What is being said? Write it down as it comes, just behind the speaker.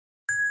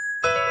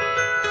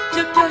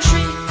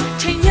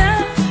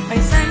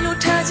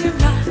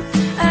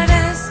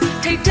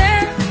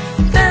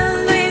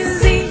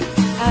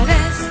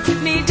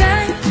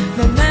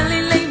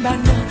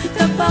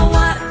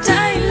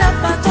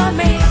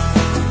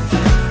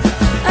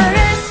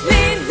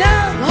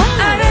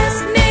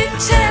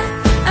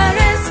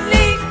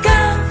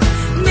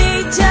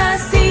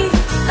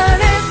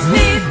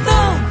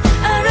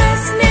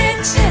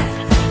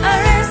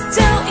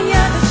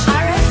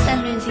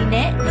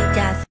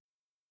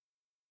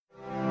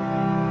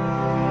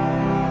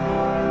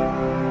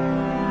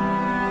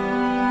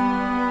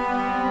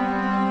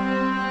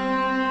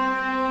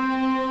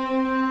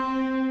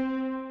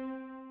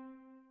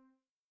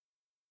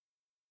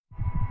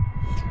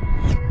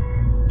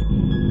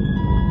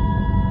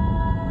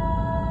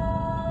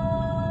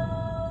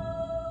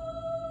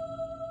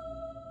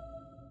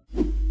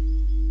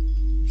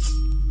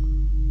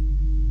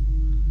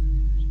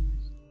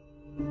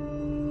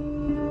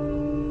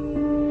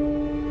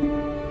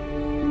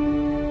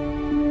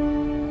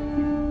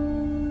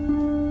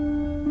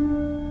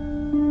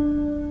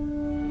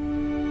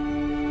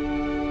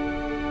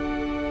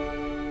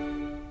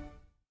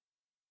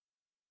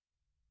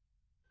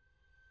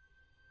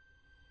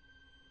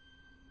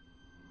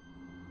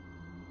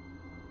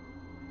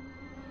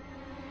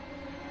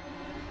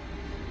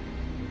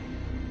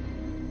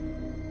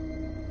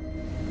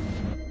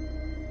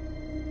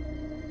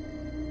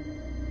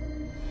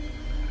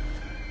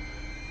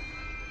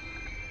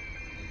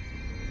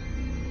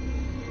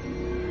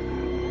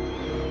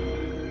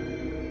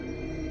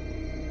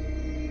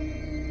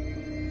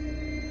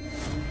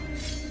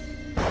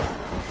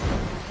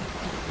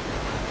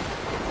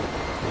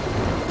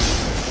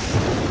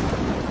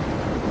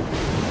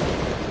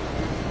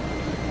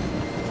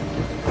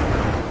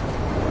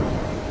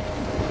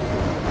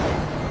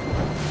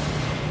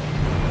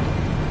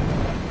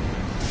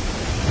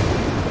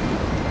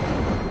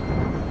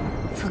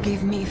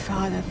Forgive me,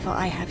 Father, for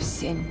I have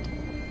sinned.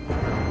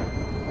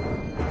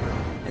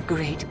 A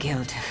great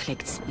guilt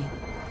afflicts me.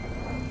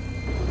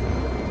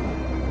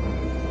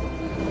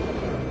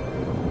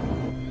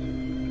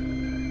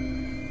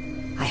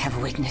 I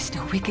have witnessed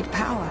a wicked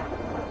power,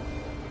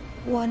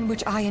 one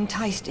which I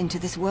enticed into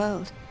this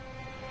world.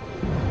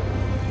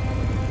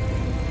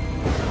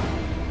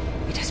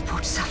 It has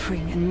brought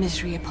suffering and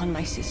misery upon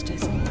my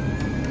sisters.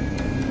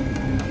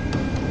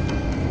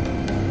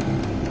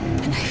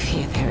 And I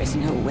fear there is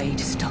no way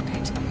to stop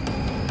it.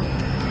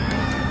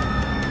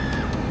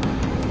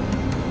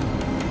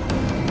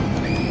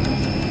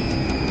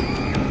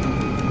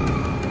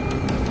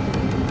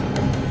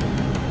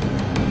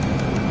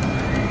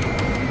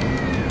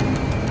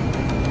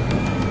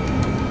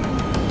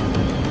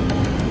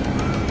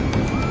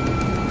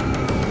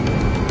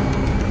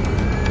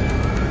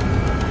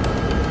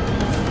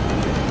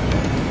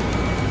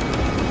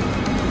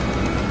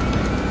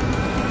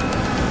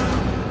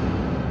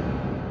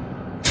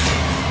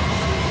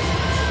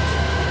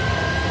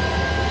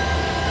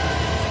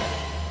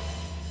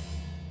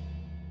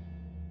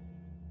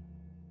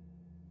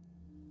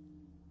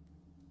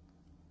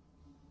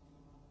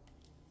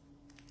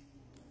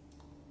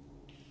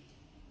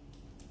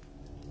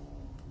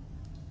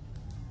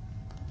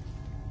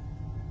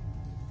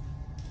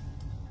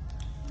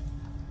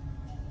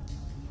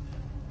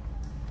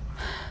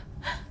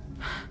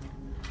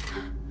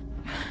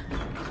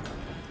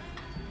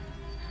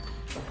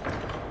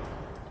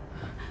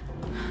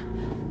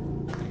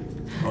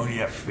 On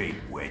your feet,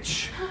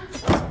 witch.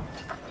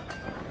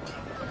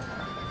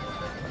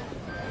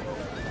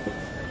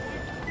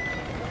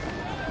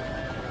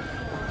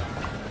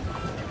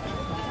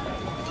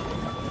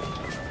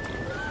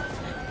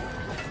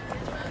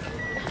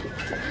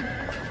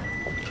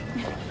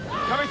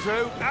 Coming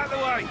through, out of the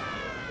way.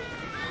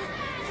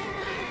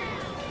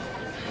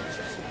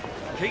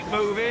 Keep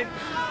moving.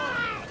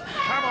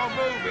 Come on,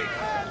 move it.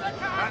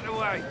 Out of the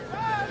way.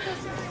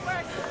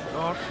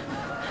 Come on.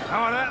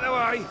 Come on, out of the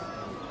way.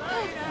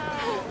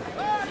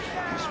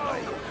 This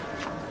way.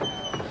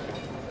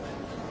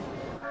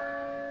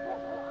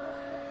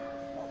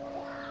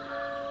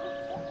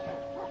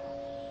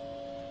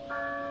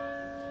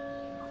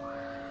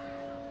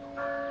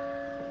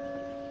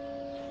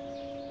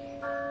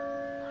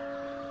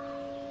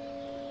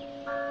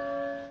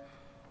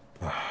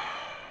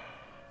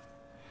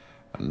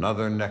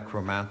 Another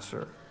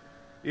necromancer?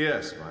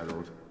 Yes, my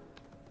lord.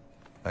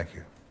 Thank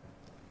you.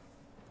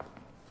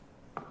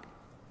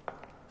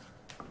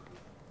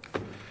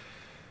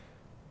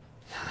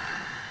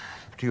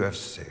 What do you have to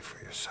say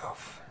for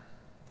yourself?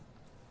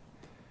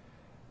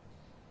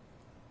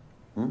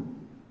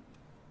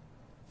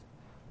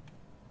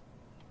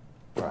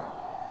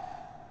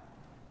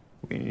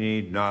 We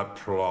need not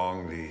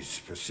prolong these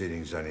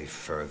proceedings any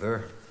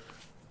further.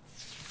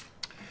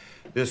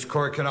 This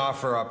court can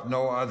offer up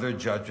no other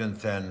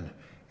judgment than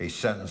a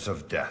sentence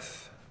of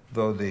death.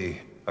 Though the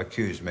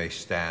accused may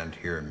stand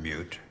here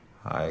mute,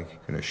 I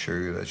can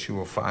assure you that she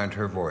will find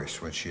her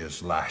voice when she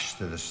is lashed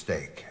to the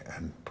stake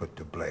and put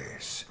to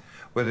blaze.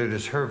 Whether it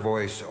is her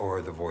voice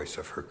or the voice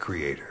of her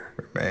creator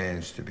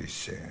remains to be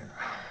seen.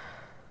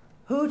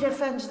 Who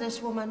defends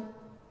this woman?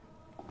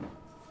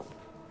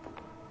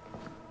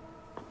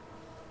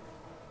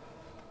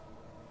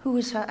 Who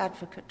is her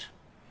advocate?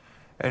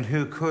 And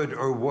who could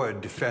or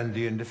would defend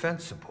the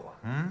indefensible,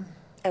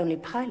 Only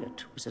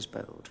Pilate was as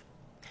bold.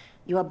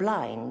 You are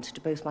blind to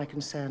both my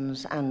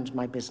concerns and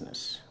my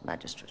business,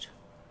 Magistrate.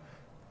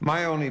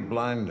 My only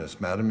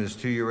blindness, madam, is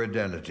to your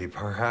identity.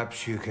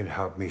 Perhaps you can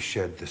help me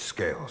shed the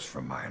scales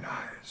from mine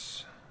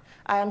eyes.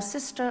 I am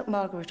Sister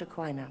Margaret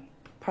Aquinas,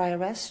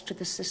 prioress to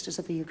the Sisters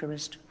of the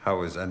Eucharist.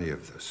 How is any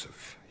of this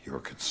of your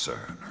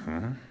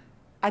concern,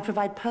 I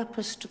provide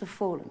purpose to the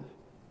fallen,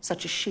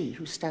 such as she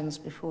who stands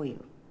before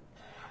you.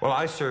 Well,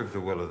 I serve the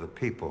will of the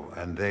people,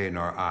 and they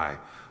nor I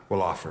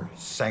will offer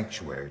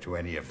sanctuary to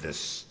any of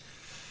this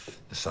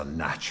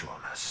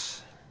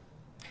unnaturalness.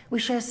 We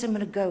share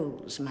similar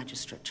goals,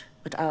 Magistrate,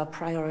 but our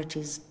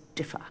priorities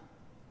differ.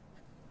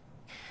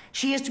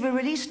 She is to be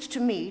released to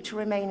me to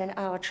remain in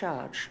our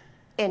charge,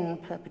 in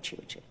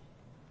perpetuity.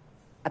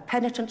 A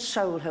penitent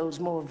soul holds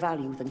more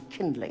value than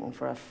kindling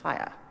for a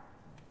fire.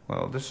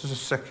 Well, this is a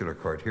secular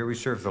court. Here we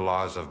serve the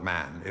laws of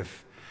man.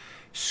 If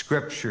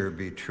Scripture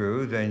be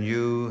true, then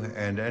you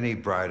and any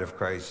bride of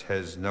Christ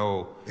has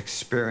no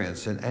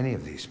experience in any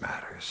of these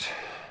matters.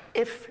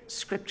 If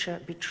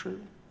Scripture be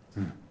true.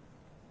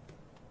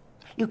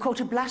 You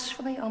quoted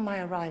blasphemy on my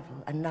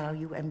arrival, and now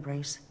you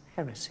embrace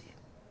heresy.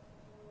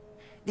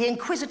 The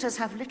Inquisitors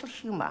have little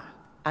humor,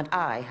 and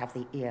I have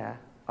the ear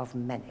of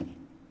many.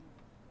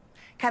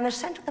 Can the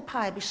scent of the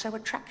pie be so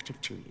attractive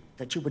to you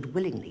that you would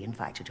willingly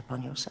invite it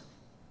upon yourself?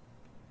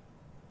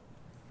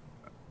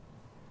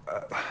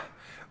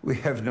 We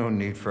have no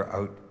need for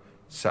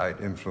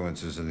outside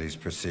influences in these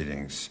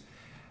proceedings.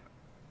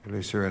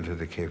 Release her into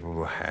the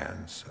capable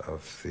hands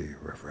of the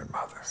Reverend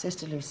Mother.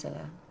 Sister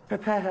Lucilla,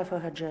 prepare her for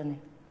her journey.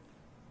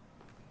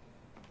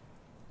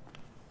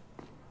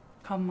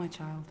 Come, my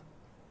child.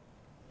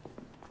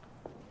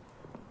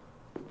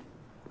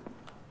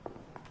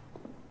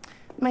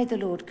 May the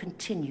Lord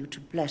continue to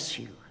bless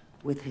you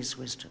with his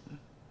wisdom.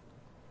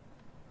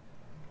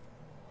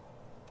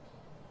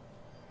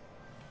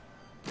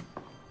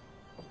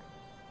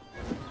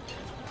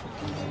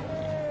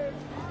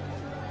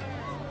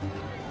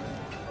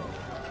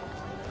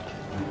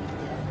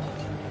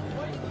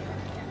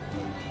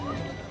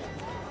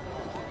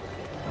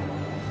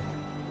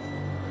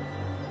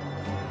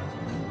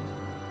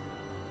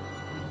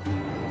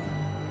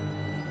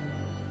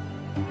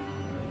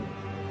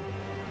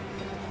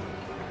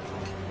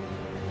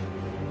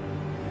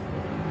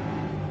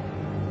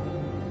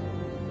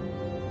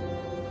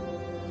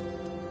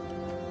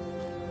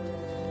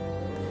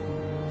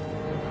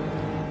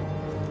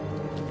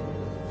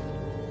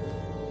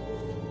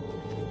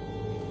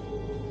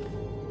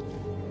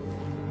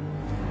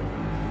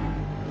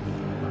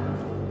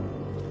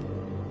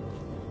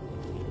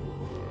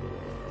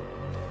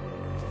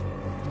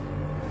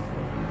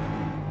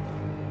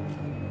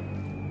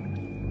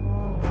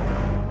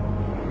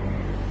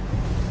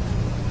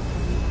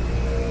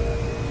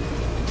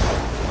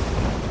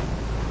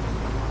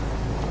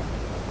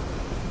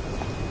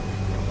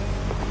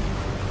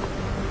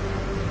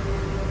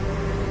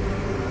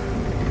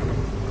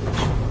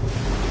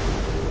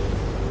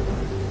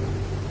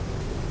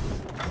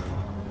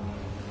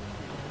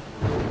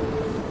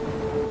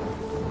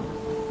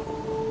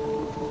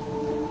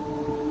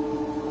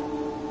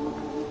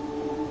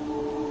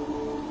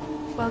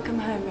 Welcome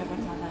home,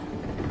 Reverend Mother.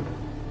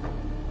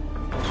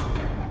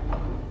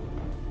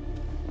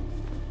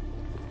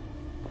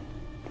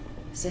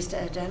 Sister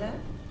Adela,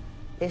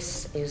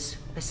 this is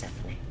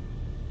Persephone.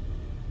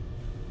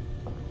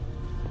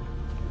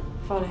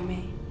 Follow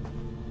me.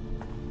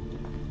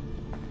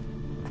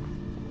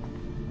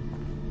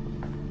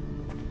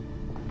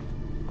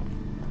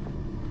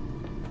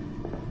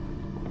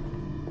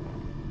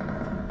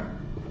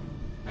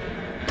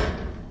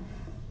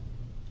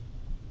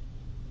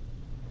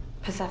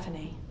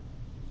 Persephone.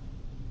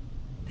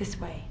 This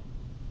way.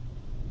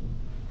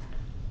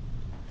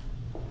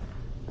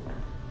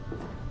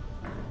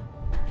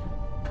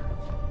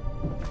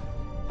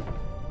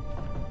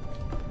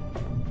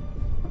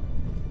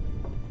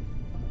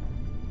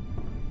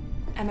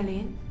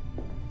 Emmeline,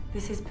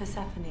 this is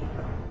Persephone.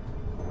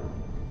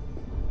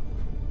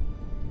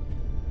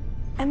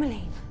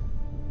 Emmeline,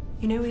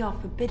 you know we are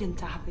forbidden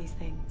to have these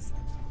things.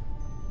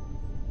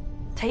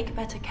 Take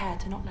better care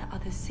to not let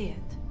others see it.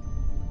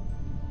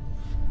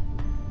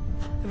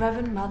 The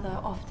Reverend Mother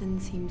often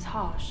seems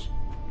harsh,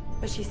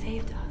 but she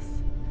saved us.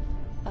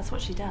 That's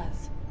what she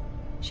does.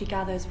 She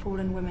gathers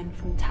fallen women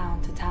from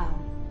town to town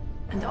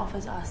and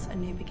offers us a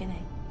new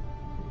beginning.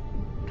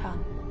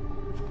 Come.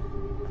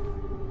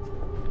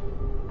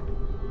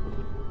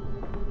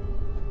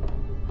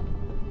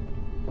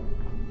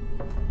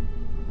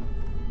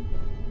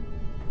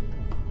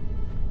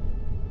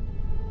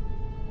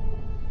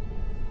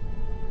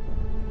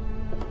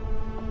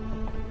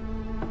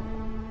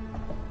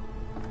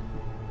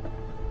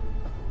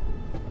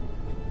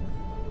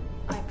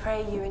 I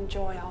pray you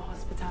enjoy our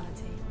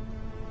hospitality.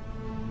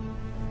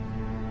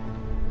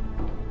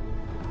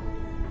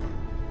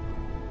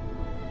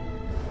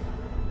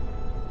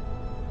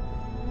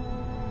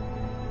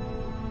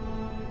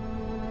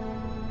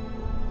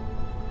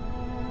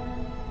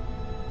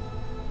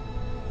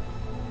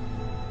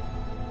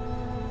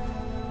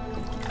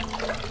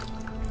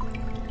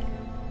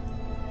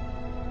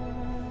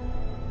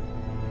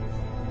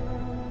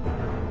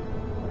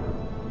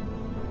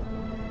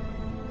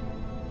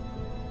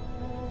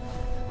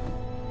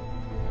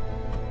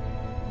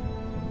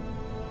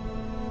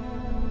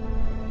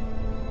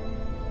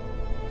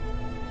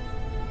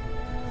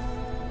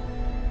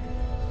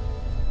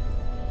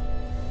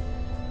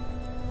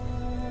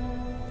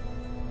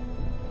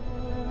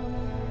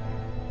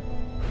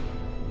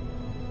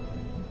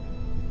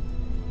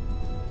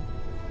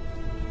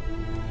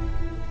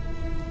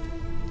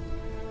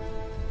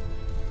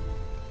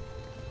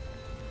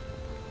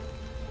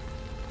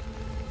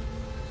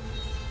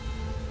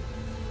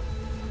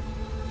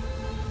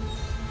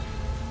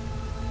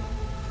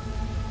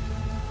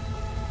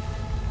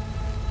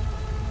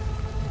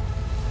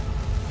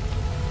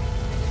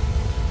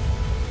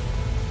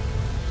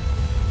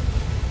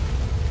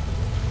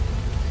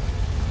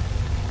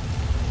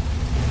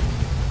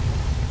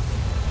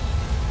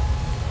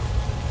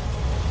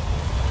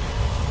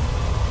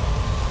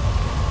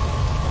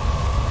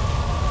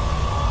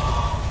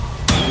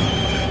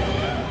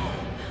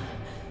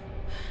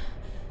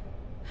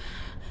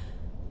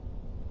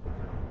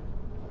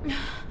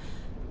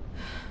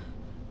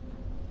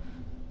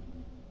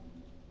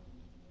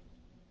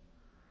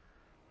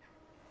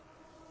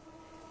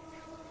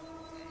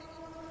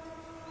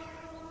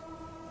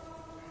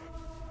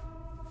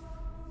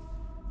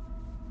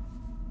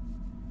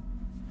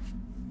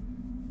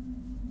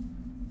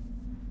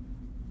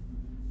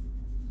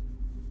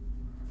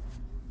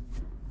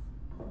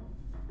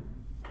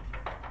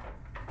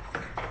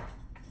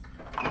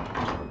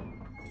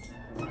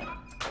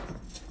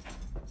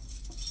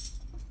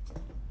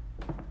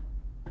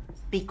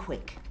 Be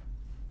quick.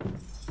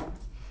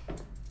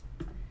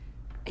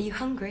 Are you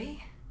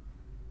hungry?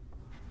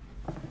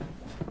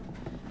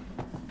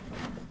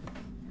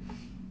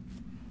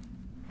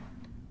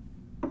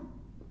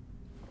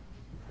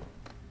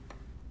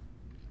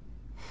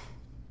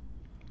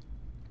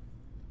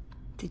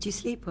 Did you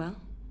sleep well?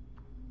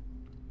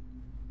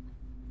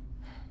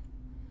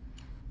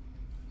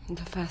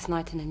 The first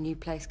night in a new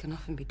place can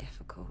often be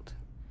difficult.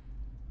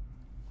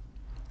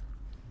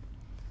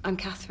 I'm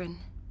Catherine.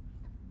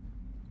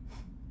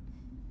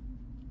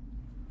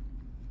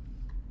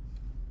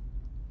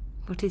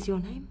 What is your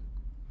name?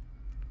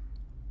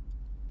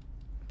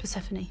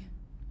 Persephone.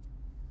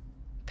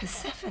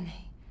 Persephone?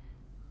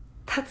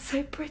 That's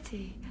so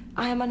pretty.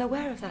 I am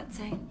unaware of that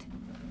saint.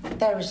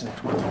 There isn't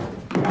one.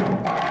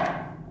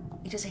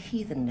 It is a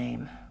heathen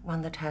name,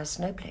 one that has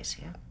no place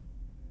here.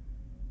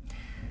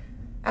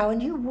 Our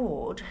new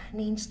ward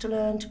needs to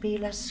learn to be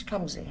less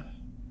clumsy.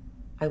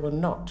 I will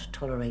not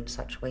tolerate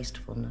such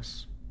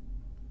wastefulness.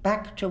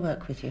 Back to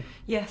work with you.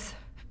 Yes,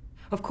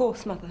 of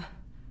course, Mother.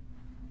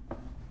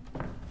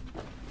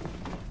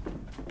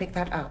 Pick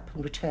that up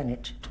and return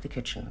it to the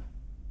kitchen.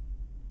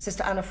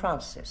 Sister Anna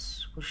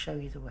Francis will show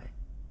you the way.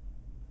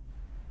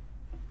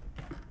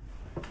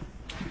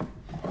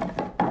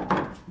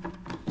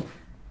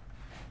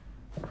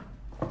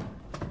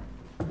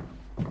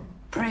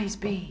 Praise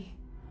be.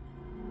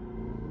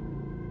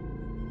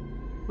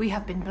 We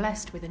have been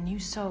blessed with a new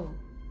soul.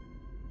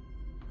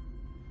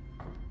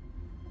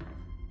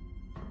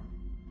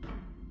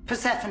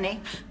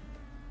 Persephone,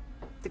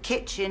 the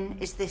kitchen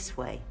is this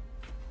way.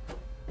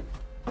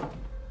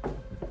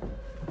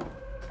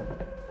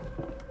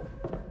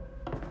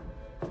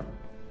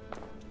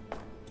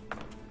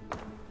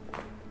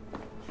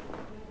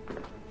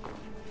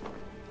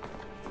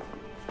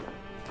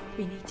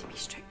 We need to be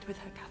strict with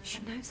her, Catherine.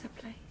 She knows her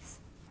place.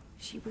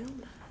 She will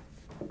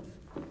learn.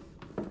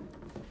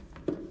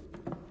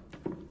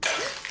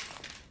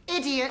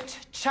 Idiot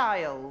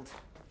child.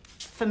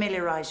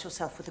 Familiarize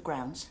yourself with the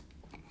grounds.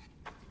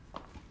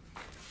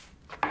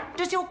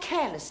 Does your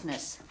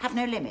carelessness have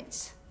no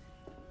limits?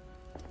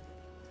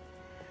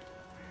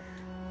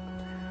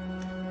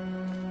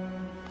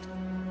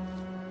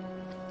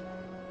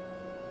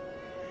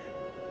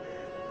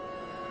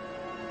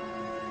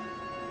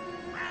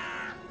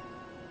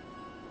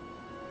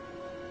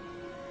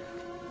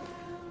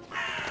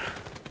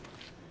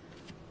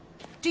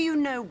 Do you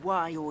know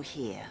why you're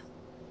here?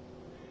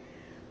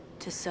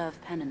 To serve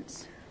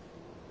penance.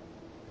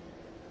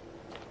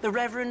 The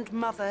Reverend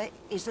Mother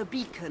is a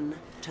beacon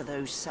to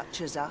those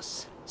such as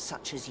us,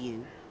 such as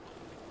you.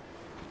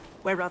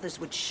 Where others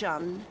would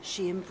shun,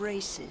 she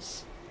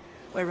embraces.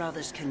 Where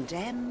others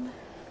condemn,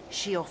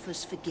 she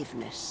offers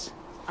forgiveness,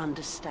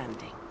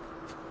 understanding.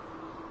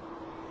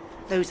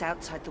 Those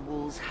outside the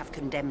walls have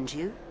condemned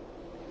you.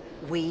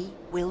 We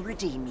will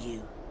redeem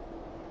you.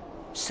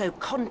 So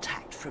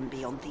contact from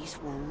beyond these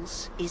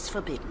walls is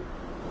forbidden.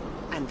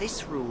 And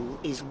this rule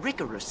is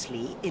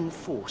rigorously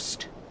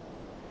enforced.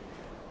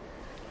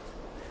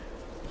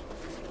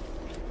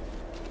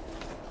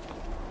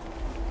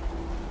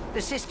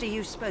 The sister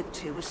you spoke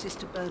to was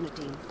Sister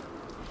Bernadine.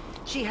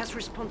 She has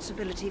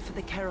responsibility for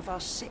the care of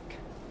our sick.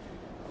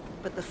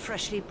 But the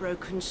freshly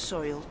broken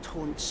soil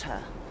taunts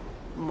her,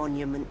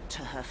 monument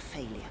to her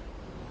failure.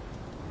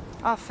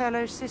 Our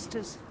fellow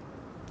sisters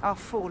are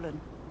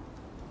fallen,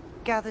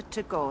 gathered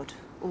to God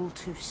all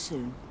too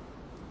soon.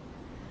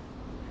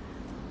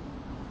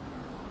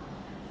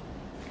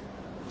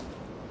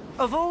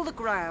 Of all the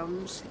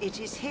grounds,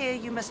 it is here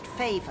you must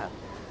favor.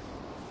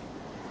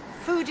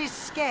 Food is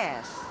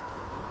scarce.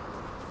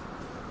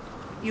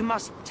 You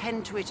must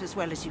tend to it as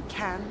well as you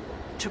can,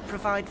 to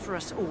provide for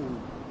us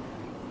all.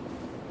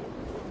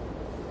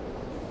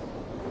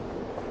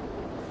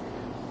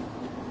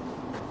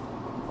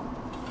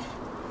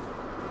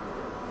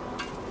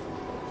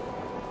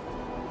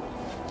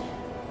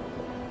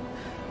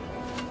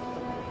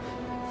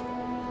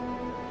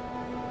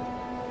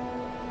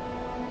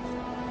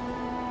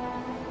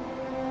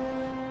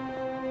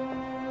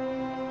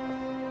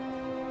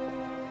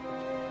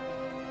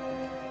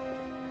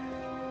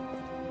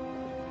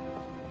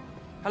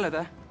 Hello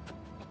there.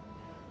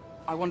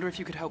 I wonder if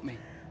you could help me.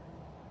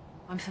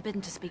 I'm forbidden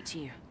to speak to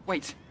you.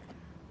 Wait.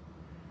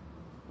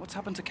 What's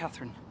happened to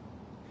Catherine?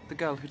 The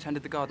girl who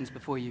tended the gardens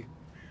before you.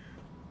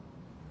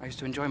 I used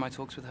to enjoy my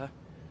talks with her.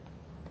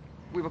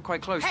 We were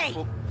quite close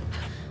before...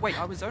 Wait,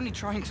 I was only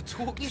trying to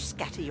talk to... You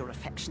scatter your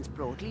affections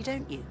broadly,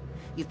 don't you?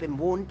 You've been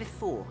warned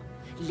before.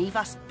 Leave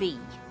us be.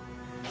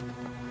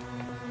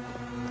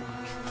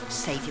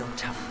 Save your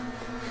tongue.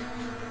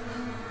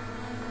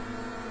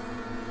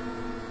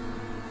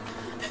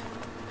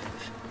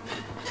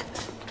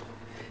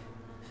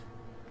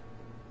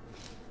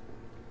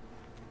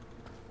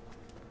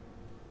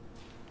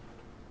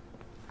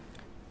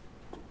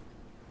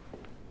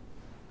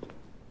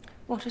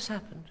 What has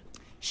happened?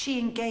 She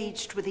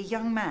engaged with a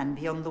young man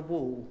beyond the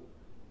wall.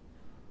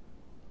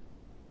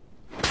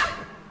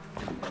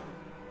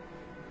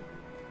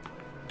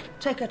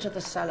 Take her to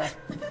the cellar.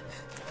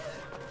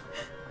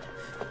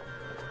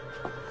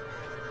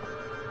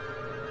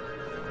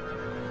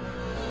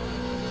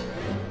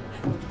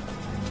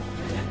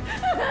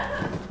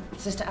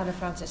 Sister Anna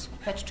Francis,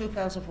 fetch 2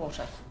 pails of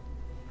water.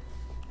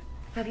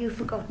 Have you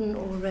forgotten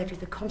already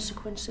the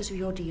consequences of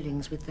your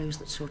dealings with those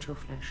that sought your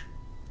flesh?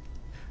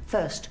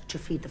 First, to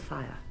feed the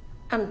fire,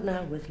 and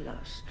now with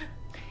lust.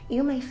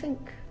 You may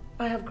think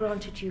I have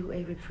granted you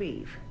a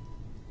reprieve,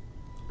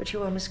 but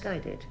you are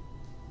misguided.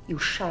 You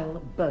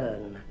shall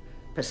burn,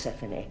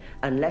 Persephone,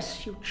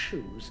 unless you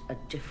choose a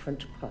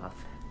different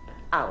path.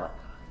 Our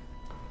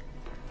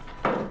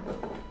path.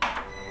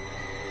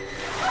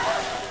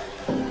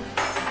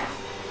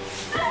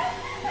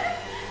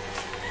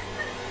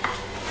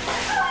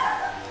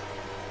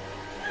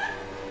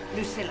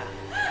 Lucilla.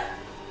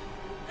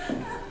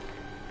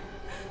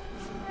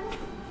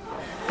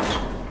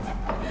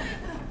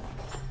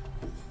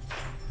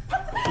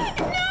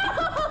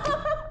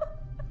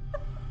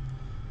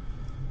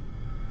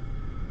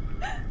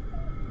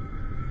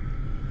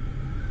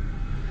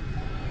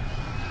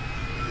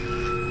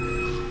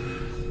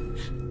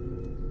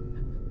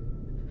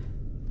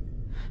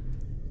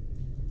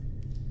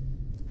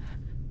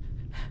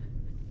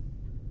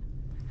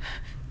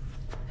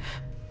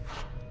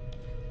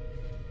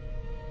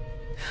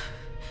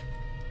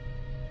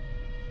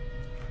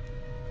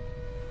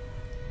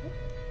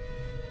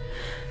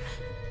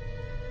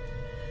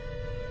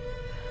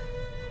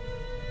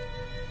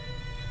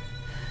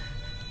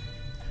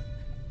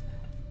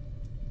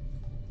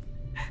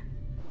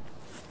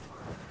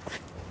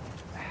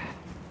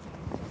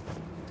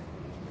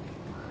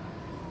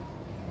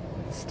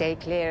 Stay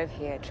clear of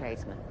here,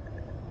 tradesman.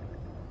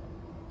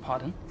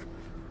 Pardon?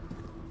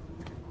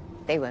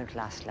 They won't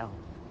last long.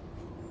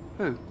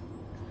 Who?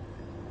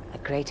 A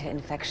greater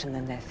infection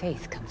than their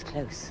faith comes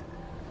close.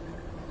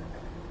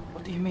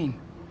 What do you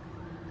mean?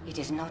 It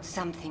is not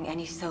something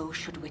any soul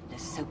should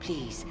witness, so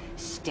please,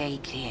 stay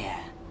clear.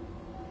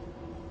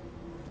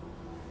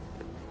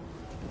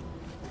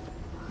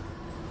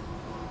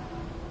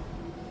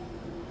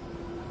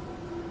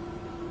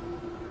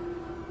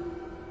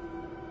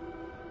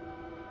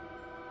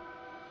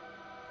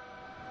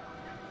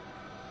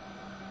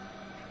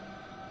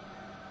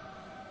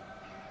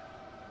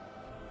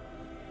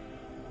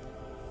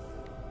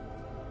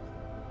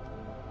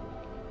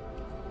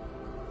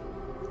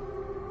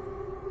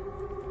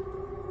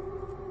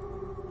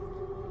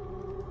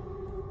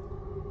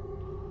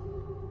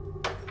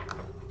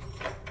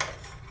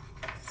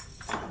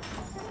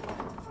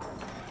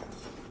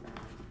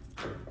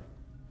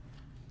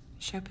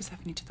 Show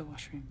Persephone to the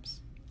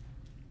washrooms.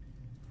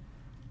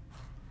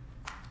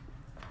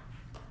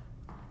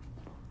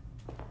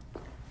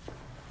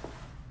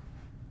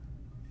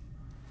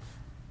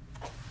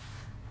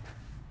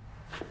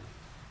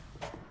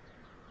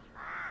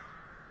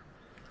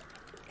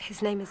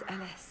 His name is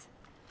Ellis.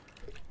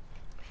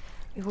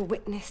 We were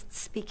witnessed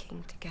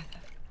speaking together.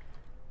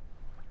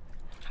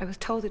 I was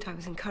told that I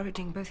was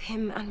encouraging both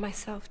him and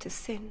myself to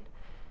sin.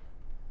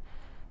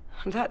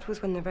 And that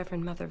was when the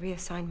Reverend Mother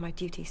reassigned my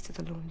duties to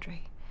the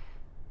laundry.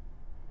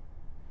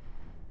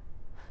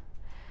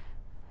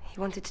 He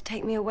wanted to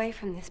take me away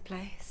from this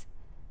place.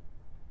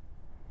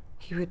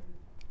 He would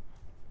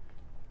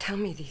tell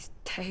me these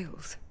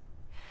tales.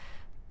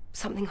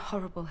 Something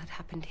horrible had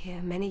happened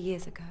here many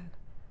years ago.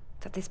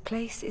 That this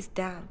place is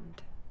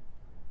damned.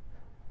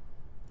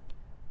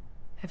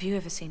 Have you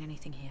ever seen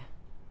anything here?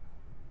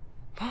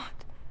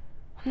 What?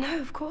 No,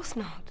 of course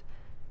not.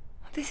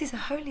 This is a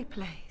holy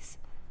place.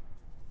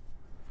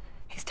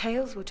 His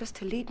tales were just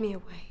to lead me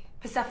away.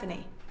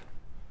 Persephone.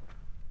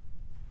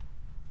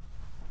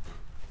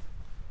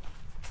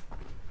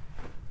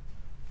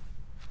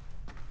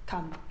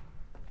 Come.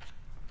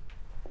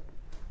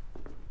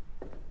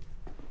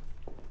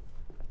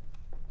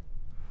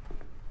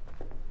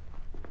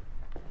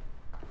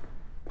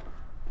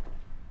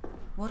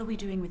 What are we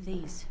doing with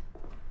these?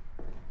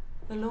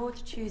 The Lord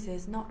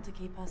chooses not to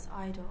keep us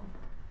idle.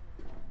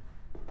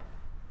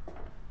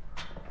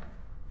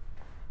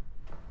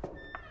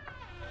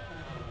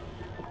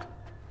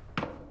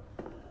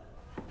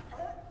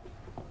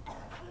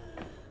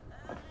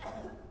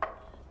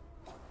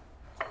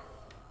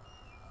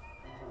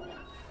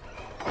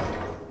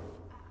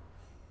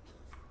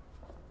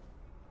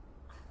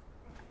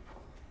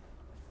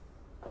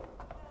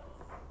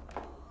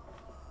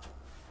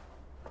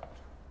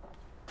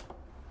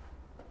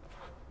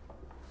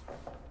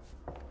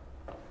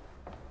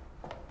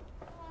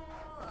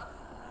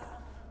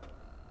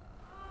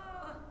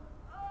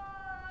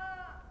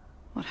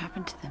 What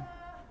happened to them?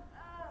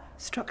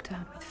 Struck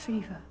down with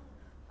fever.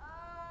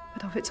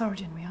 But of its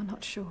origin we are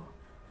not sure.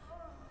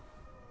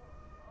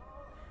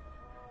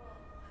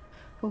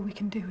 All we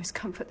can do is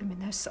comfort them in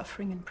their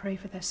suffering and pray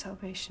for their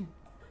salvation.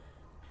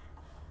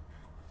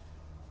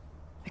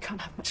 We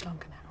can't have much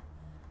longer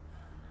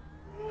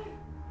now.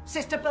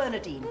 Sister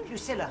Bernadine,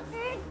 Lucilla.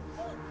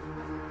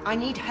 I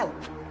need help.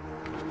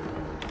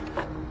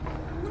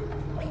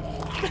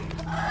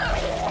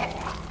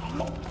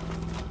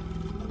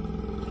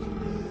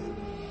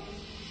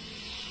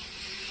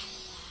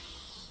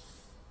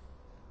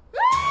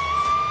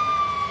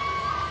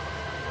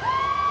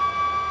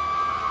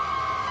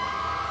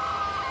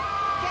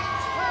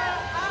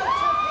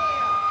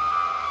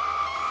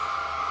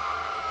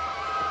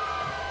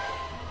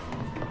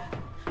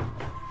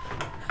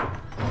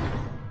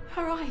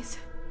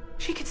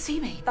 see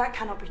me. That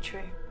cannot be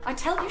true. I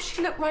tell you,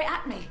 she looked right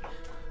at me.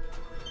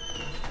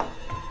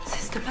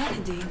 Sister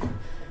Bernadine.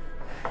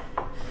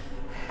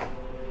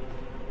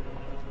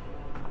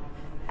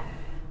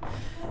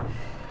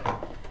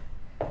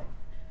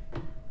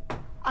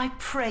 I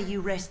pray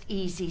you rest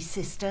easy,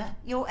 sister.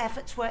 Your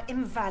efforts were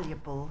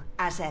invaluable,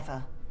 as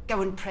ever.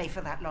 Go and pray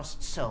for that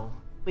lost soul.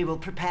 We will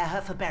prepare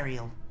her for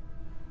burial.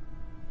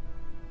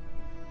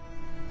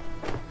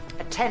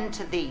 Attend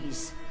to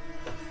these.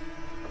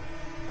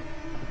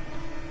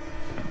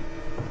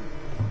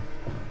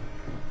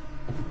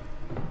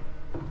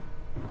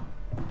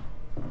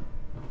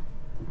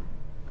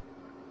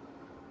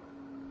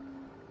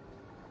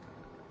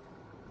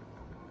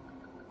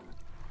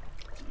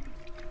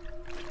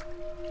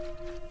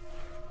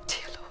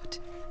 Dear Lord,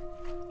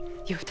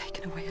 you have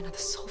taken away another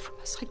soul from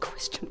us. I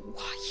question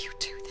why you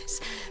do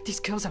this. These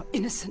girls are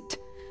innocent.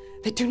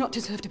 They do not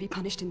deserve to be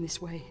punished in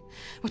this way.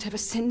 Whatever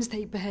sins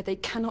they bear, they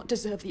cannot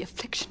deserve the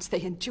afflictions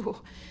they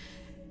endure.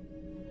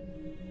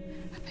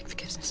 I beg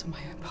forgiveness on my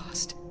own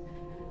past,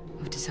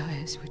 of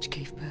desires which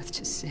gave birth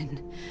to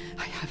sin.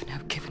 I have now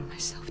given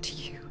myself to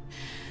you.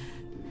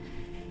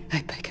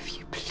 I beg of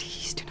you,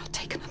 please do not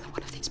take another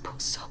one of these poor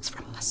souls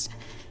from us.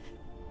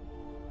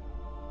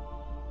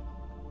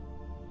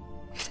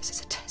 If this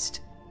is a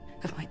test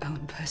of my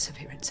own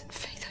perseverance and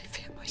faith, I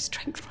fear my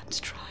strength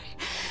runs dry,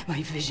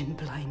 my vision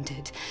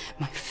blinded,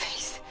 my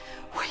faith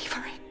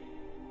wavering.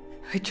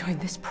 I join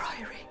this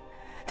priory,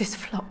 this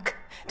flock,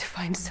 to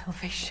find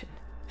salvation,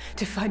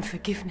 to find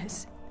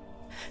forgiveness.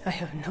 I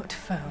have not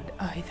found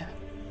either.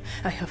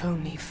 I have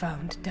only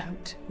found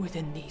doubt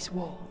within these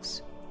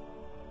walls.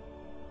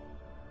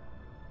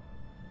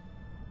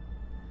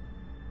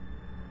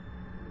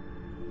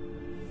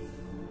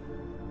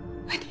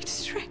 I need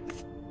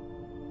strength.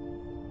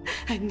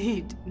 I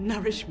need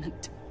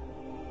nourishment.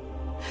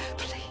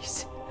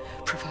 Please,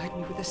 provide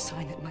me with a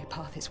sign that my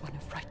path is one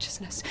of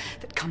righteousness,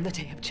 that come the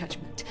day of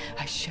judgment,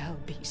 I shall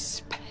be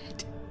spared.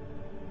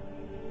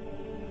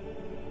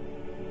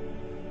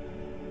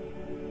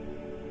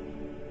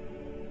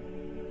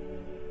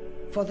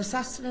 For the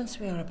sustenance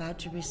we are about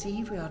to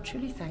receive, we are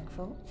truly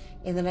thankful.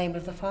 In the name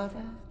of the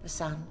Father, the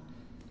Son,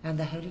 and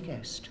the Holy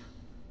Ghost.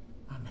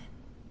 Amen.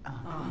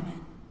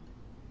 Amen.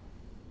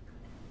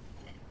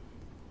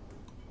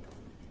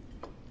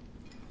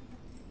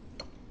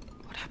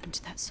 What happened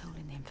to that soul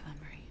in the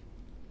infirmary?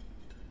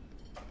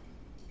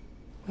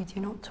 We do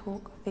not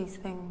talk of these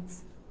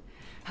things.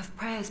 Have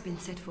prayers been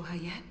said for her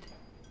yet?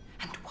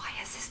 And why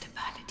has Sister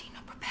Bernadine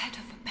not prepared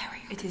her for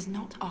burial? It is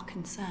not our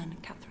concern,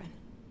 Catherine.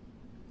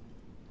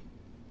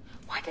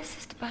 Why does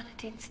Sister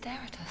Bernadine stare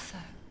at us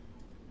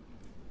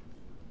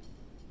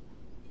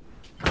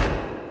so?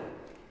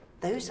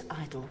 Those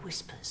idle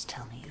whispers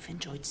tell me you've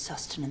enjoyed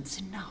sustenance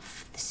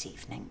enough this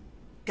evening.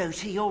 Go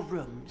to your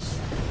rooms.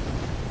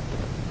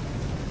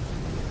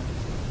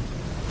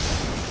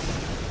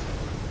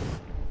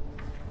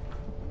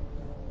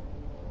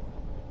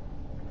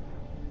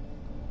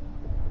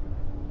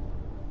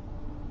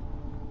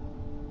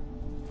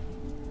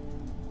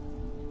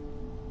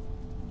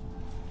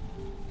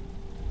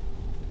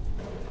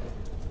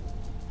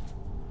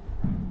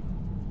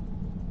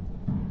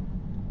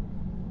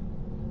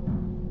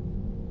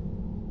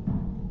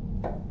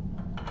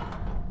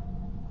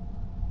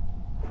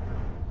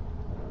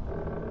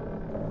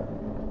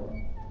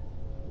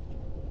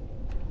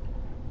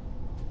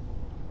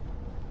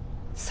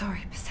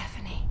 Sorry,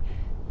 Persephone.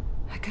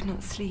 I could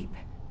not sleep.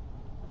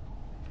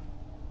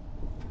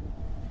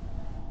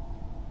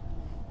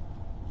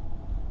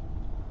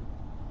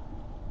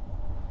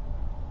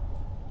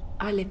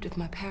 I lived with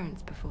my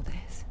parents before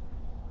this.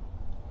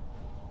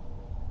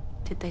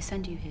 Did they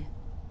send you here?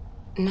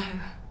 No.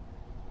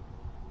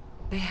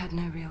 They had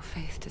no real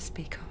faith to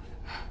speak of.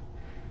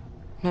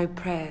 No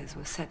prayers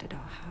were said at our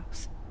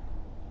house.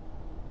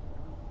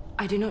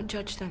 I do not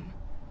judge them.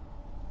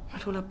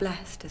 Not all are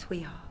blessed as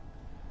we are.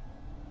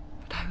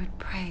 But I would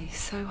pray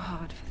so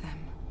hard for them.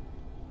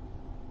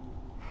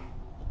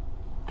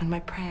 And my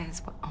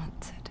prayers were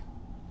answered.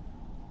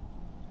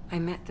 I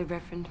met the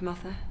Reverend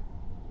Mother.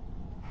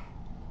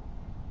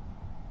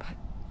 But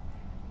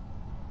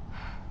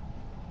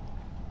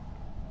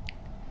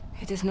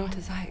it is not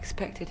as I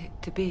expected it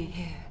to be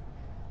here.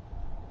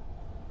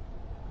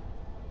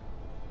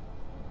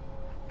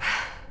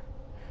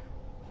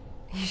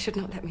 You should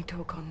not let me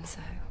talk on so.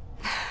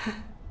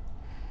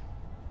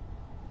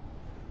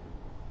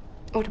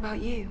 What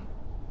about you?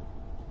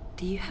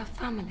 Do you have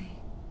family?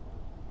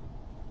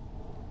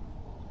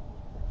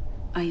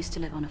 I used to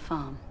live on a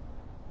farm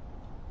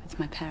with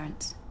my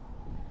parents.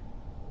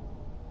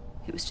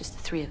 It was just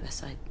the three of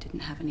us. I didn't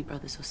have any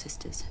brothers or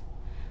sisters.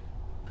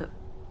 But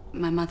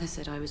my mother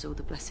said I was all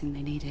the blessing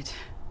they needed.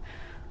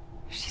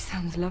 She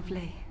sounds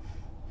lovely.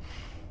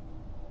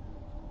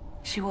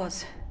 She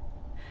was.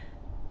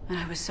 And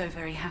I was so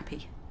very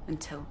happy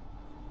until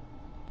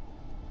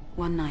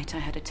one night I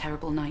had a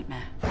terrible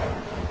nightmare.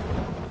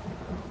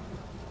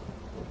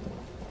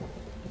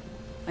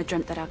 I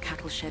dreamt that our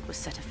cattle shed was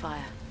set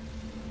afire.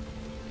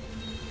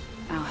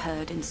 Our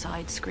herd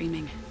inside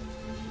screaming.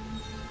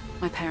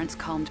 My parents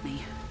calmed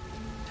me,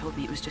 told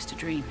me it was just a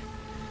dream.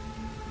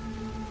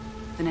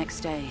 The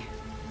next day,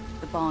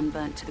 the barn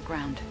burnt to the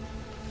ground.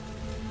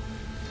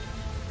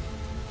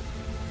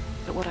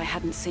 But what I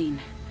hadn't seen,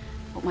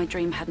 what my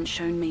dream hadn't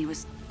shown me,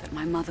 was that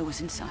my mother was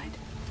inside.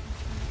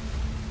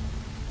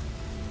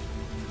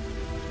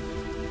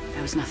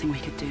 There was nothing we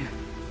could do.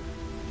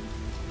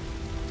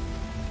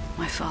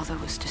 My father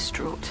was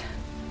distraught.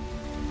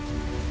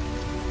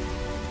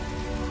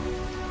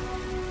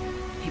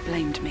 He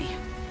blamed me.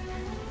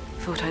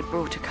 Thought I'd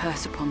brought a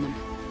curse upon them.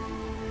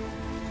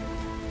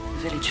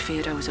 The village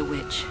feared I was a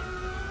witch.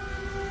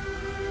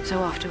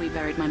 So after we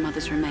buried my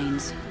mother's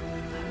remains,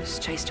 I was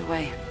chased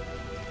away.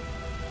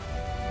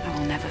 I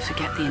will never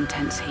forget the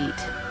intense heat.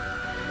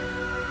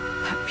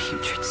 That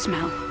putrid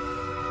smell.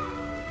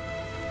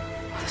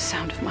 Or the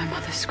sound of my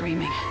mother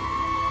screaming.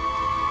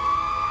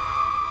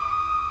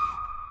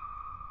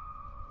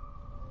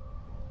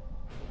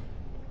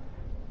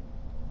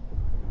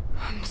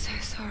 I'm so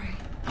sorry.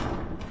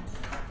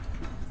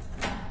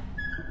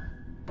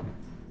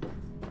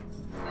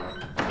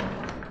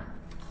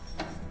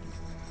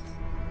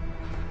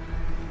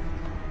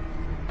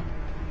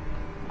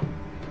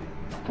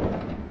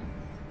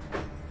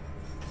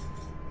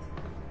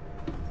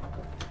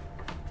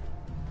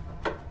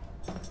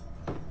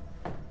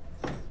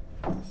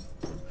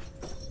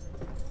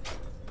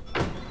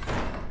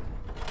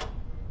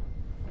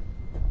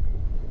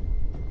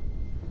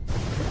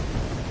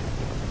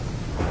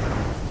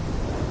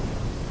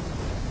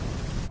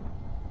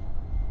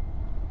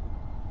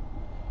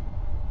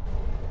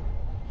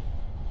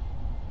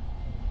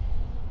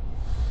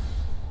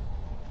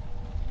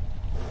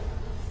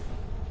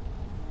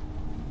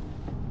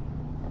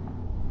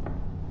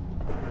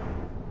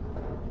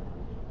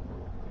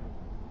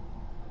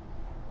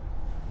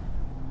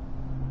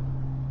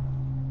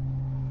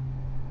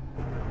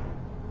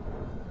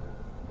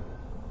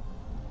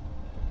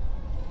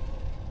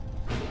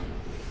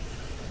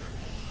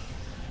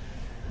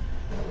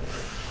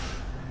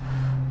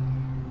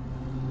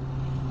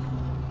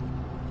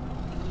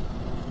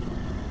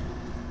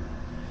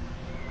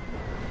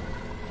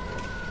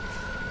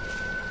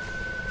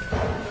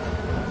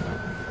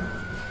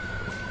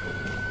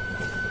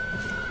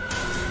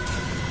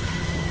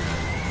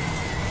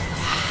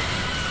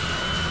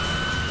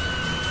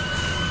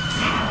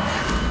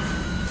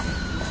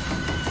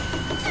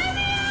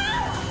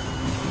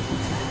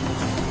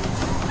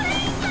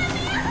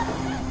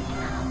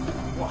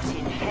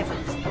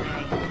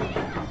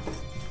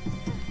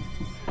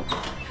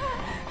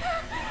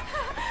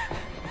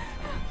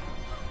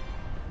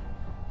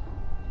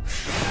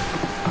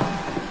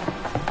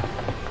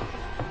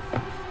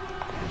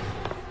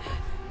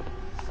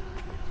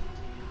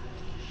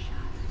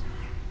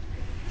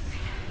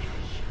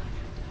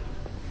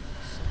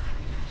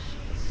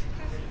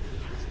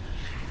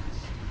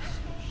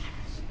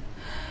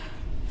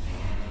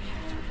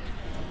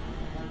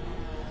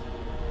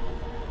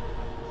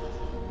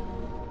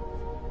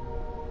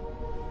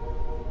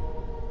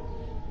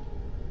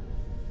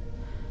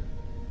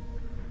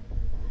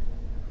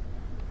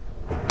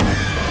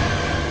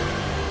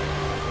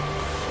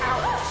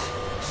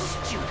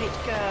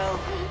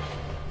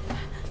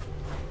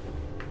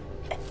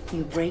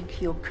 You break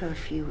your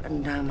curfew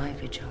and now my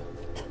vigil.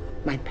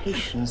 My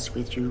patience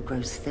with you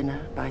grows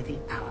thinner by the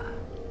hour.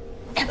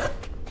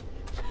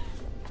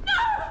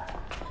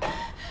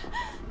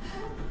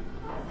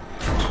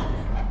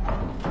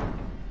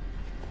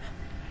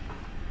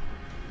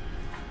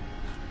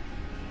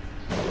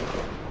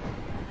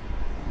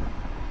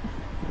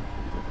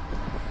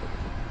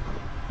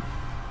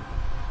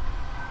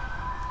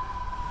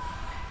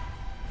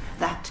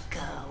 That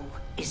girl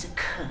is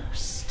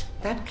accursed.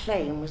 That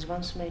claim was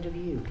once made of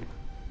you.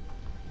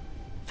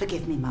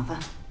 Forgive me, Mother.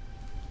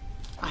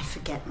 I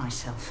forget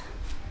myself.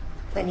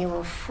 Then you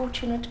are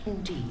fortunate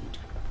indeed.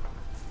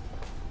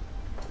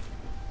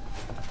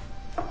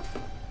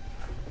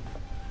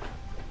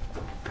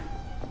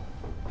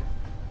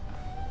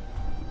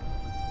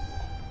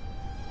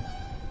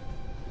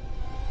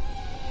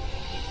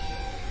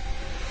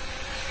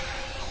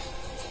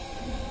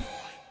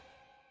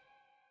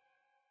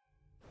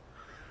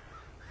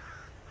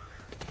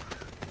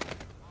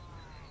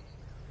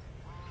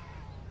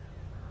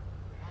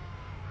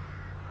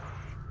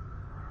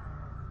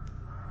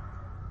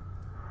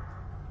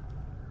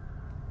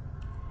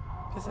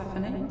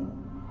 Persephone?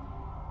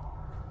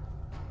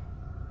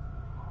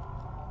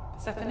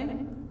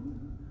 Persephone?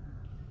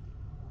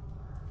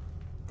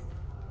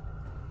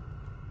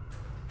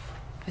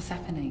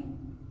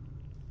 Persephone?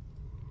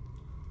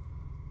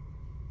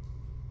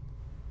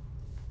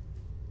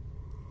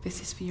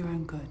 This is for your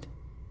own good.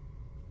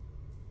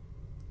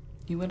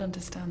 You will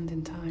understand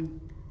in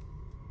time.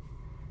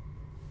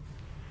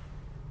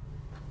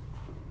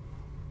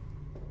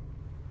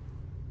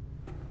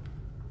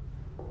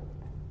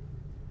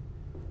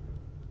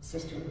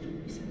 Sister, would you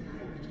be so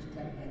kind as to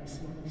delegate this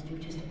morning's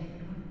duties to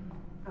anyone?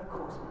 Of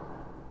course,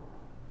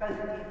 Mother. Both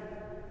of you,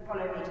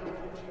 follow me to the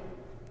kitchen.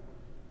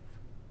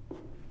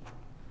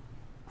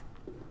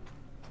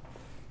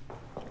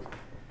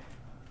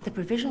 The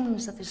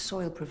provisions that this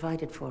soil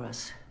provided for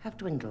us have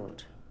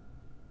dwindled.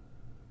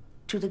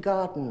 To the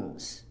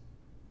gardens,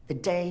 the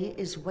day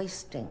is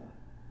wasting.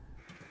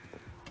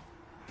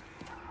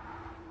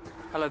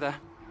 Hello there.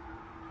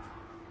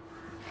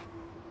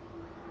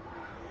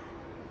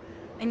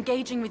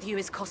 Engaging with you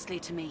is costly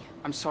to me.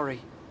 I'm sorry.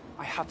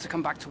 I had to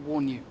come back to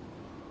warn you.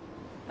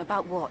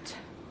 About what?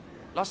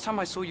 Last time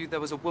I saw you,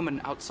 there was a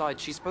woman outside.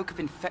 She spoke of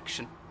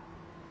infection.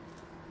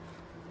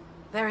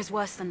 There is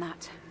worse than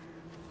that.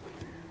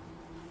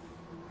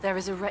 There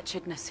is a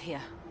wretchedness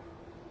here.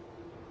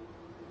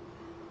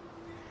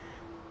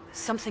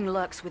 Something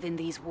lurks within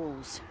these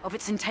walls. Of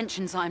its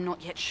intentions, I am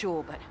not yet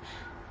sure, but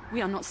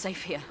we are not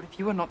safe here. But if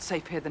you are not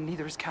safe here, then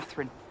neither is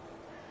Catherine.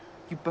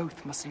 You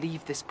both must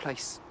leave this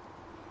place.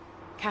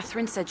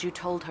 Catherine said you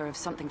told her of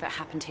something that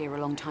happened here a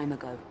long time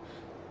ago.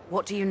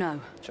 What do you know?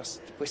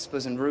 Just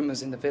whispers and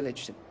rumors in the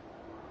village. It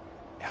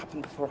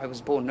happened before I was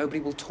born. Nobody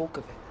will talk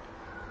of it.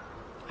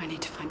 I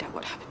need to find out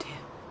what happened here.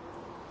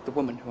 The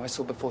woman who I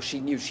saw before, she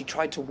knew. She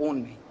tried to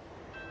warn me.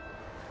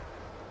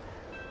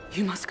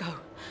 You must go.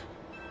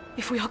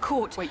 If we are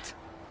caught... Wait.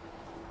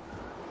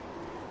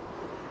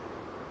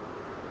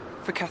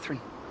 For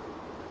Catherine.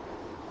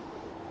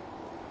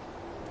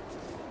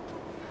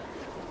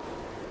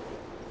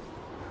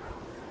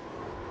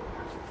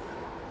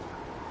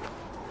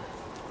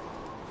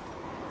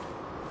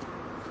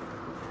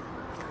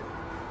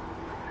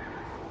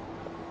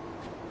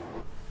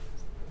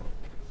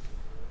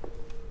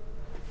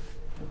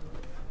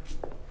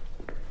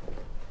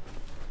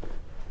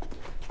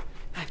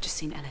 I've just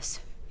seen Ellis.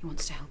 He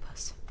wants to help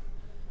us.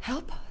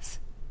 Help us?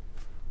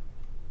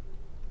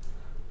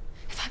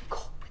 If I'm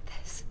caught with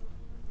this...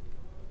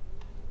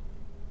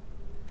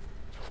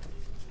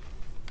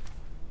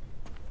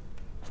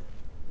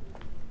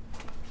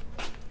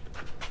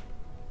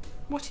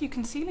 What are you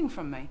concealing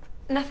from me?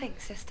 Nothing,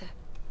 sister.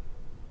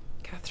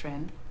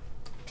 Catherine,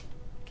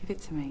 give it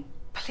to me.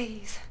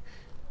 Please.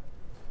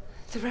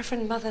 The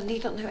Reverend Mother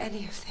need not know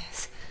any of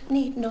this.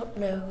 Need not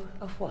know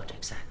of what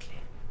exactly?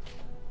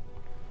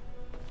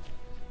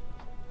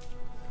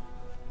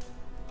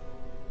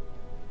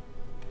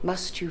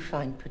 Must you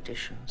find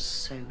perditions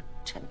so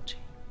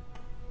tempting?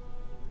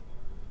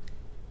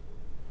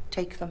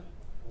 Take them.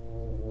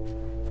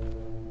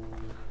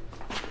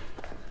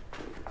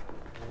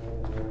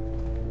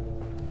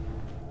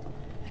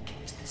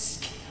 Against the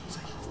scales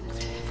of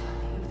the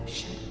devil, the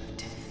shadow of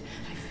death,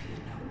 I fear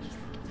no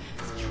evil.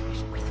 For you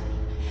are with me.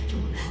 You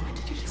will hide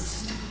to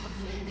yourself.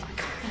 I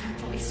can't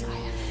voice I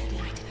have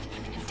delighted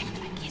in and death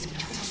like his, but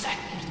you will serve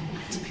me.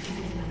 To be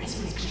given in the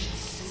resurrection.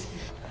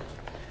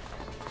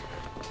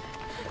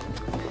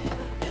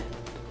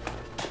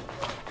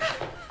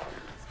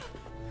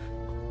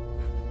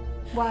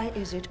 Why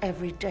is it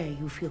every day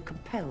you feel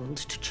compelled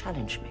to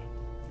challenge me?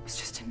 It was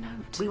just a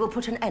note. We will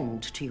put an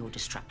end to your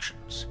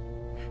distractions.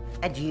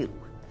 And you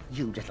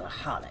little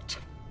harlot,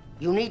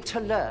 you need to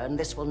learn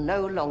this will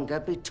no longer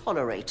be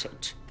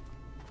tolerated.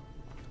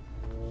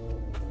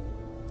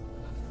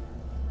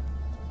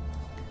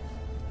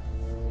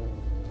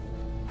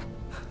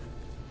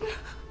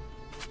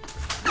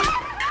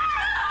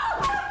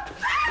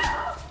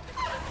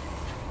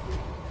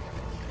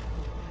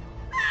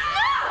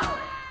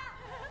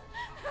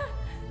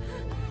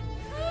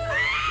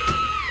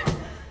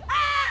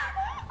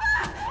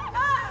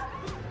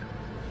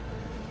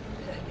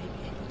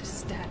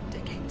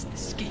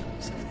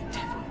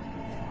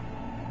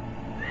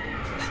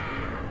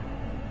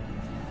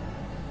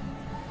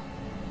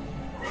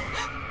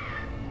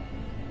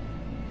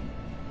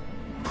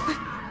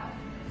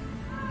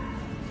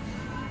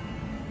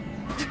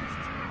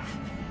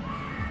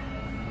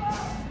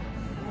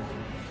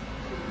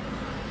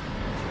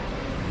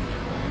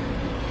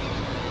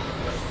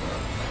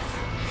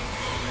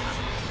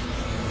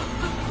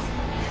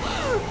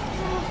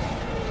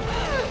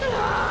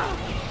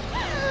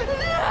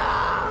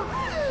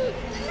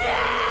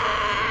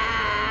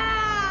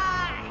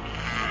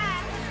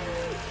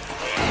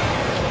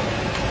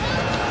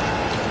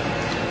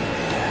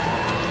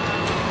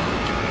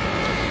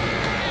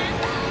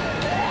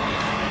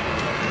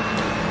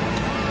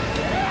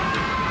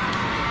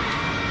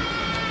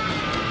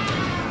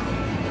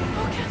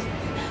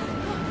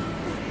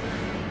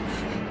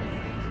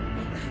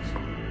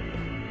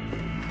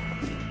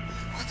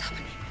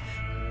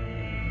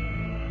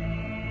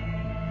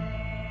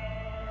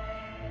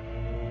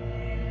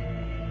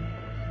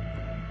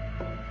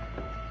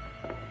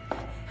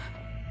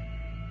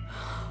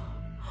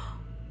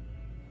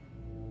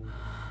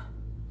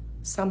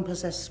 Some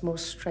possess more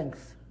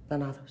strength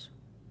than others.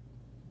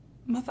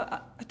 Mother,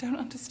 I don't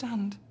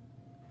understand.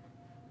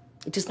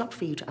 It is not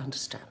for you to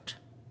understand.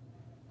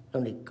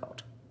 Only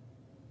God.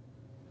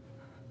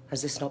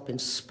 Has this not been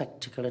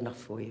spectacle enough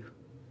for you?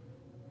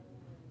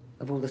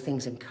 Of all the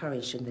things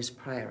encouraged in this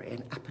priory,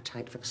 an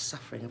appetite for the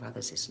suffering of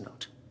others is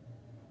not.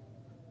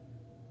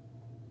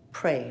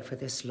 Pray for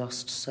this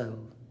lost soul.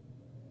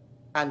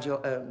 And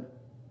your own.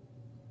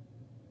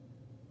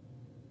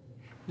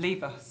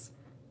 Leave us.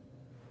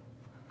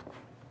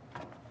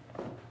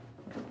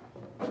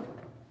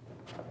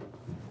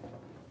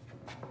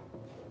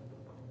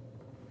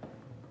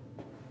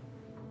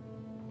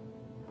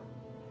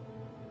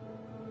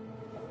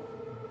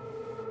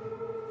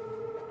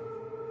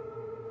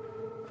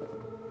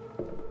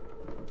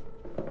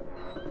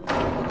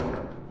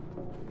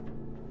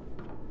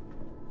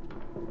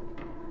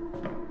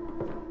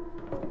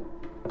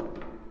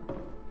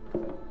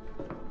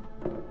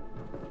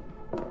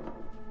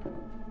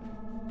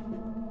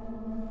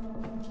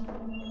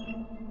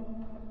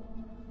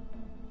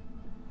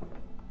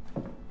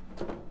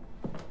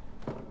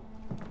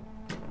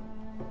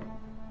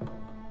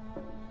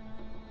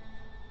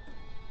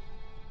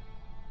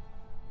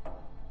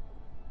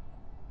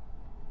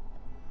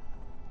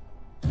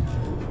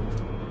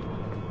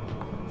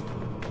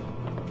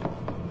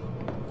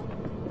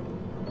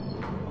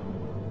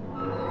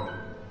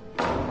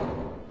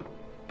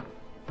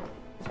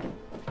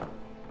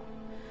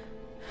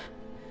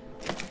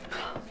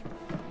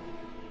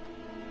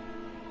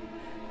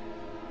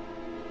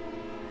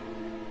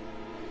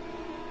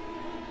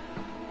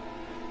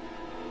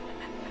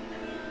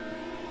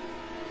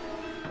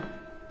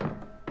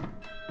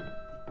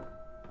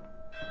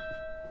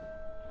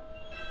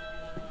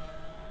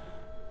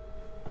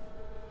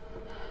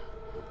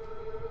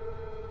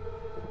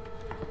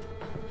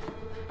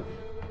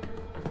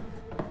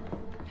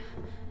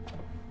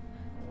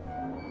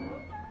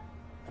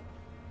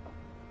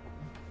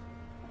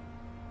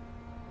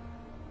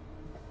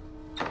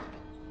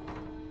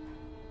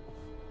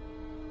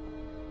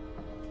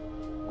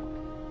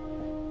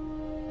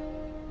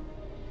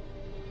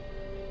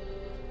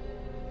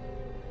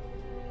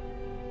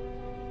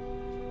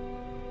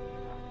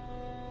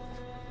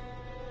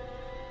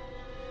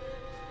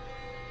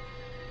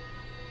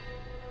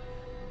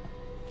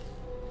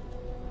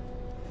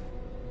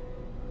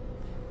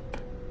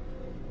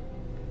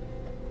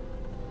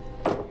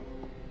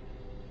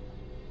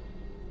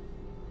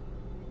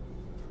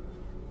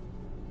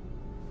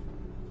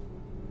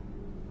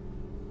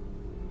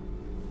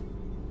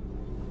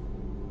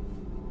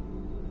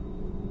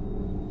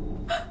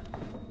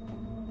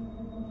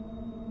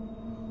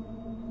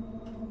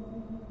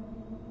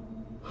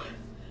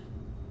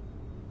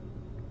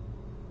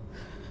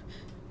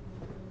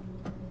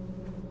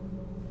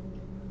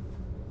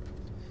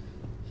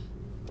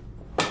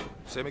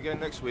 Same again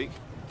next week?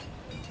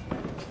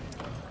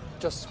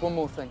 Just one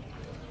more thing.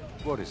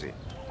 What is it?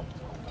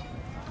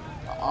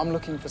 I'm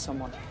looking for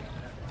someone.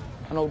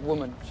 An old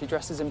woman. She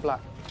dresses in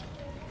black.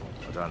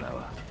 I don't know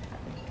her.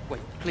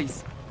 Wait,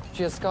 please.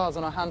 She has scars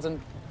on her hands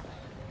and...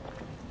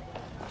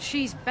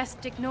 She's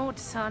best ignored,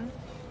 son.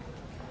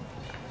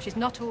 She's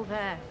not all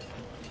there.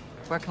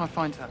 Where can I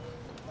find her?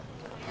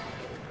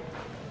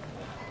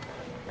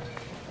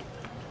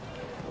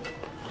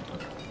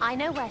 I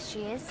know where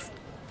she is.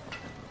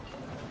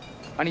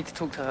 I need to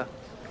talk to her.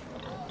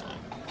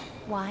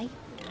 Why?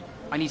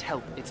 I need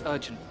help. It's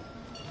urgent.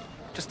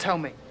 Just tell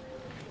me.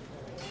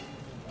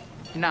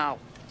 Now.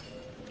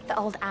 The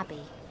old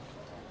abbey.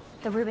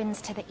 The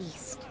ruins to the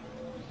east.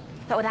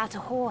 But without a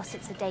horse,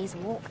 it's a day's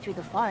walk through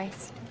the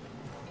forest.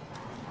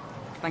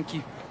 Thank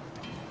you.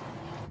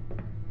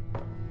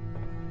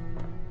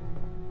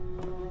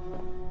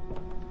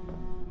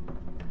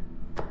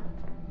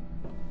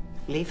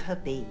 Leave her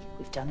be.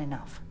 We've done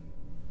enough.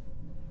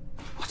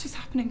 What is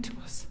happening to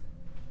us?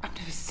 I've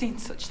never seen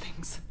such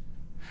things.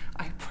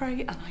 I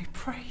pray and I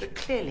pray. But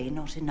clearly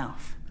not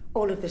enough.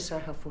 All of this I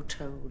have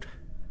foretold.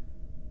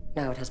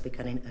 Now it has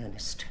begun in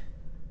earnest.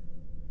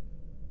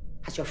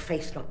 Has your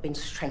faith not been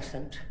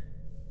strengthened,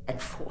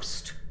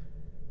 enforced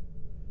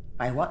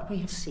by what we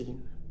have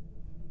seen,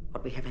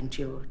 what we have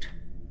endured?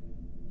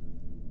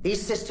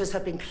 These sisters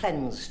have been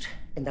cleansed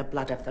in the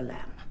blood of the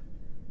Lamb.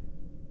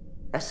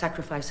 Their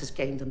sacrifice has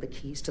gained them the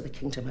keys to the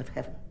kingdom of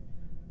heaven.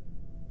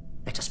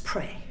 Let us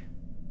pray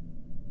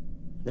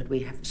that we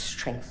have the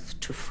strength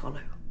to follow.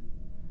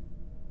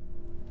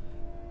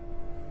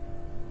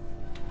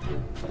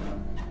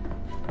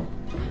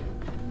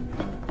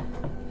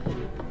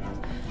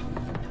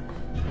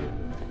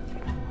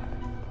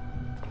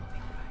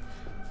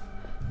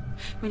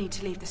 We need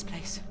to leave this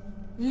place.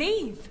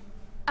 Leave?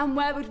 And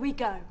where would we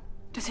go?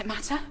 Does it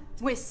matter?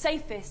 We're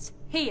safest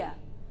here.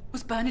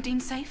 Was Bernadine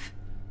safe?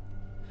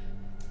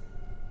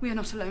 We are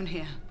not alone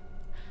here.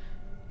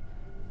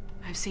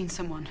 I've seen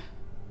someone.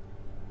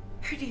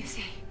 Who do you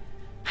see?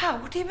 How?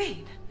 What do you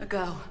mean? A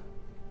girl.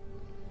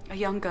 A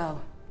young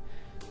girl.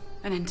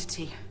 An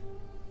entity.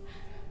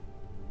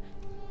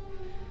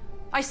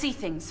 I see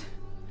things.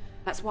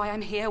 That's why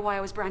I'm here, why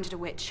I was branded a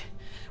witch.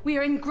 We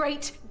are in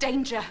great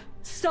danger.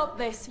 Stop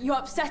this. You're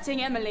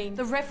upsetting Emmeline.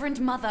 The Reverend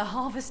Mother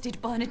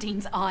harvested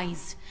Bernadine's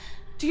eyes.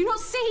 Do you not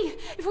see?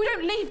 If we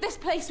don't leave this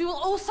place, we will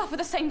all suffer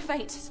the same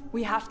fate.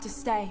 We have to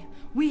stay.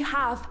 We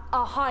have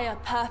a higher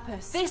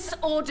purpose. This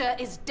order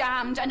is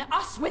damned, and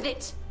us with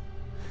it.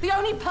 The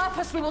only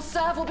purpose we will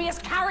serve will be as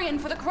carrion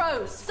for the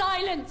crows.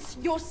 Silence!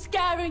 You're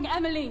scaring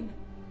Emmeline.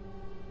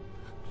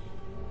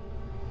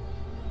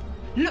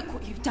 Look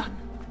what you've done.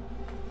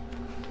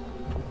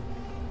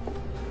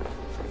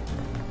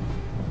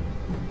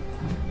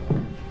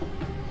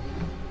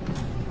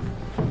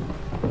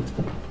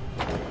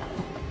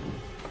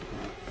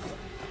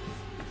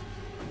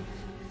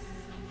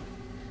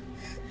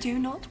 Do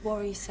not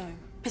worry so.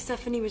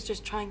 Persephone was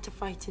just trying to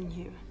frighten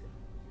you.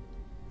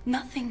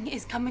 Nothing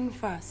is coming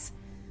for us.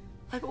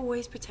 I've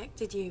always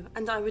protected you,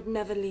 and I would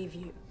never leave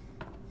you.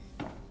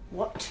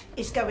 What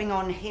is going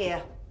on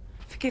here?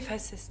 Forgive her,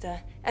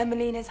 sister.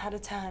 Emmeline has had a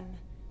turn.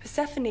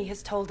 Persephone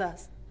has told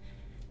us.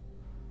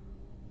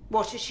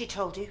 What has she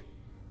told you?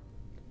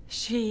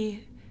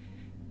 She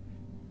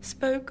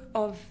spoke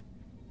of...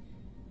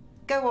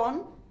 Go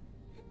on.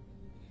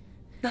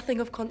 Nothing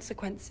of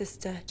consequence,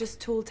 sister. Just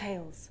tall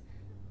tales.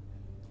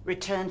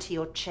 Return to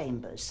your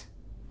chambers.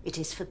 It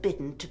is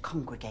forbidden to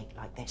congregate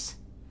like this.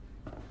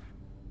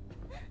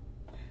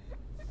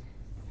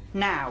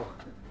 Now.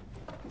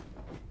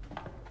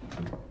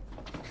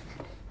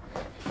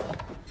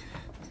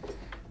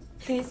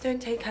 Please don't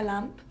take her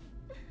lamp.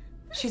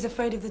 She's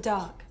afraid of the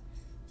dark.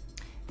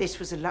 This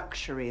was a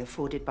luxury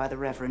afforded by the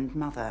Reverend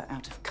Mother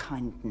out of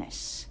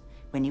kindness.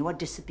 When you are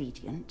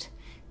disobedient,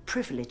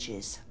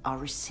 privileges are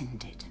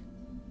rescinded.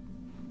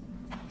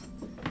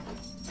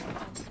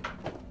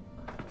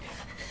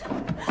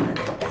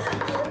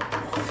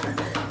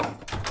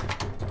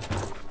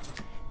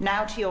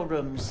 Now to your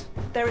rooms.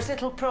 There is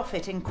little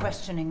profit in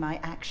questioning my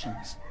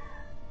actions.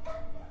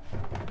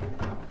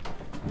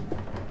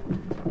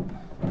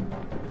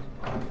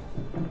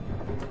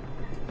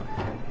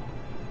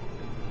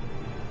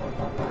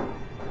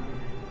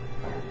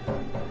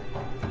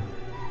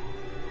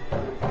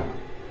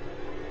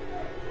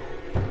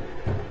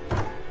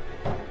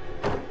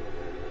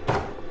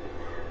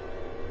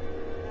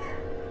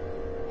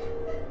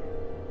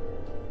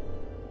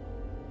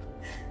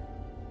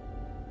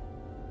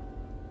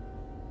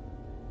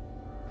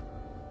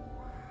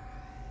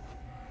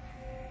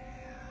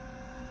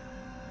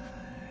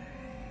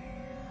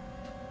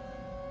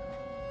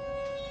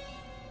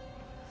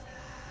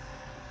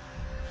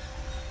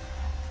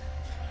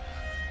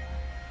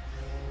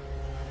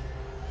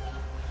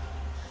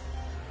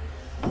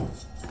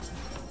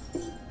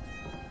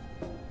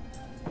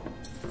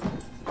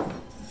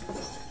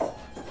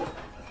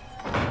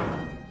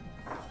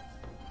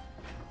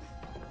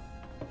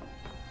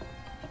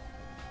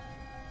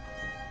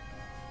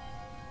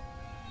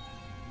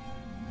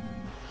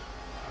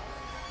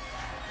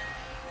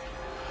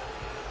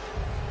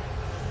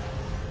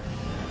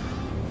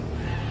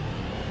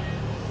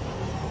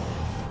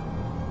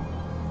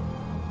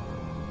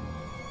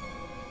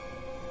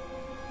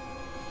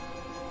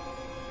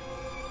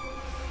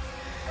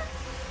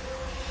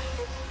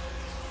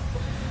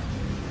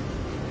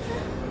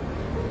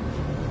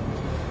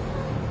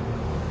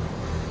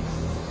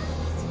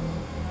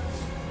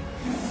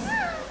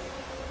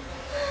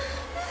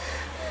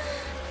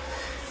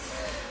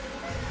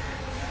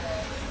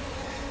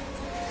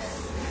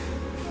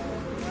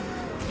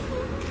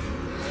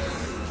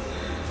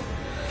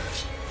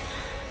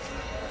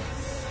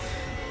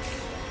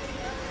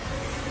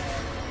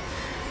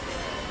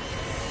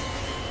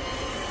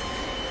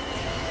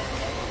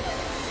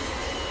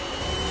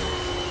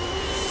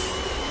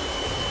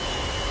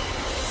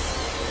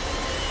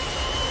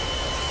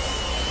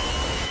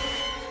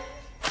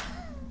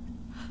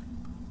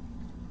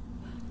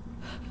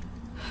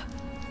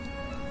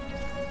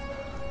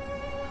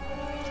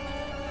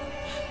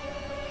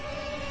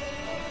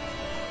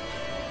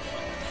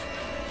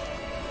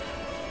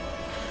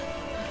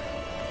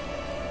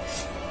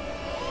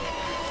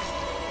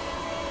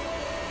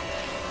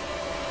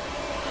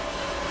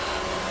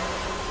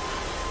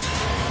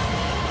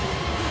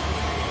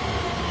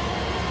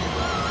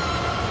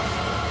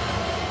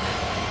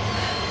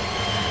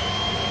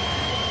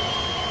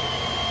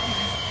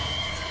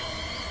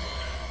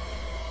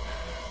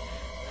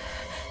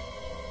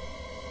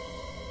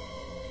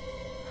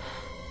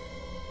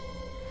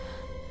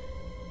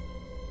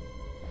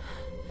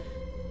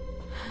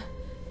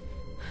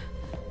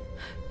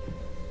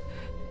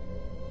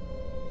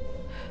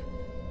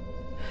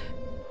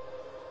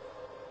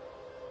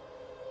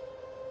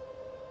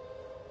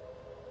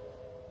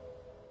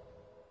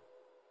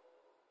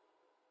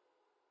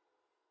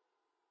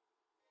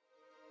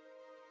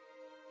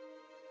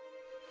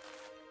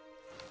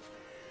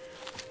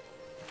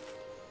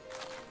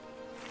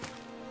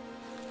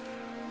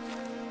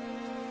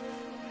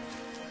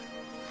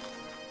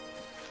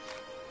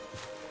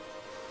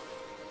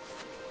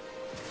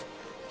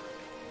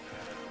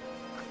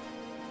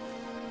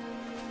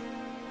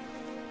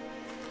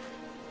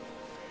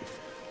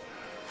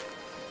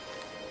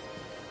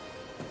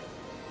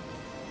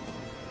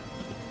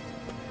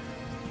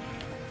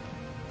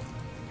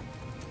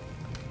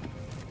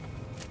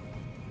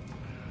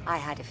 I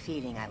had a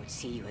feeling I would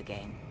see you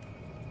again.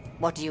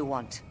 What do you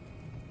want?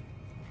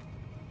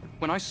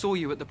 When I saw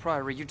you at the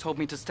Priory, you told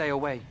me to stay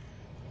away.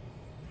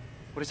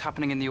 What is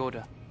happening in the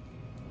Order?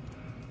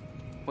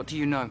 What do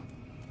you know?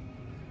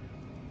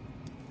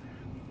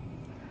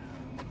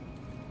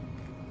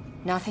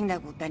 Nothing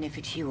that will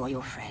benefit you or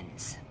your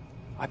friends.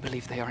 I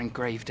believe they are in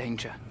grave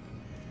danger.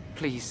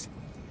 Please.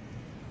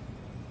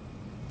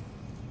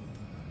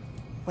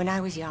 When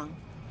I was young,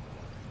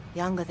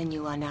 younger than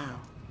you are now,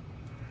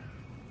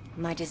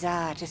 my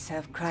desire to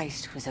serve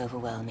Christ was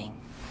overwhelming.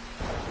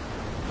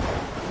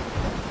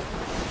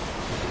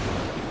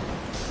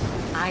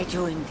 I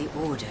joined the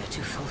Order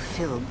to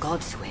fulfill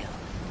God's will.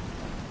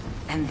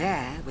 And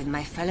there, with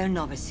my fellow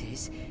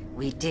novices,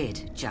 we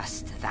did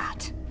just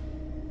that.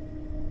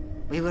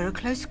 We were a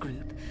close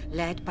group,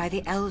 led by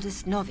the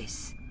eldest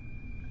novice.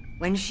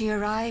 When she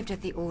arrived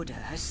at the Order,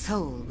 her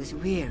soul was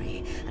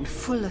weary and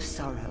full of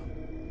sorrow.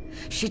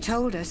 She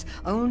told us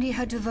only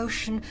her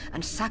devotion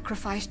and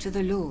sacrifice to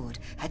the Lord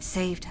had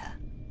saved her.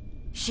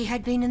 She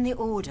had been in the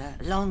Order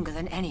longer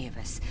than any of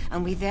us,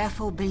 and we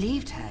therefore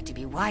believed her to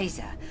be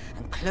wiser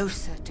and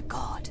closer to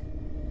God.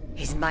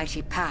 His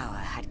mighty power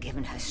had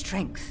given her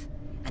strength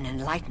and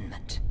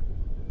enlightenment.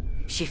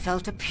 She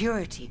felt a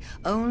purity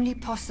only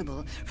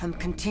possible from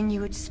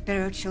continued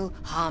spiritual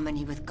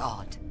harmony with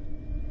God.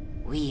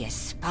 We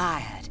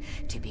aspired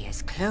to be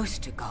as close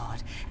to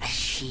God as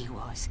she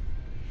was.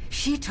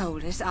 She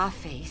told us our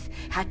faith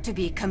had to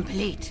be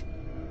complete,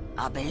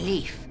 our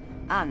belief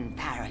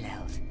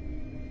unparalleled.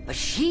 But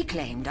she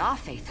claimed our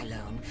faith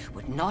alone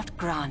would not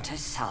grant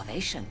us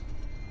salvation.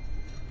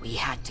 We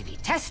had to be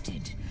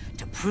tested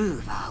to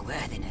prove our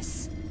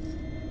worthiness.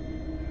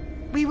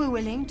 We were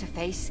willing to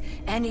face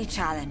any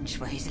challenge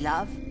for his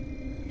love,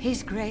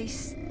 his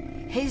grace,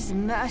 his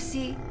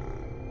mercy.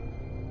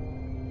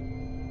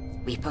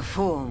 We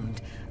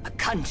performed a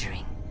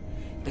conjuring,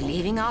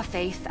 believing our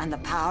faith and the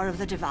power of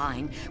the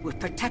divine would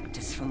protect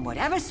us from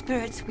whatever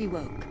spirits we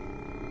woke.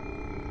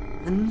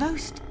 The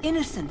most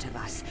innocent of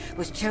us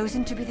was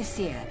chosen to be the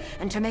seer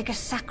and to make a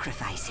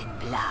sacrifice in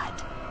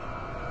blood.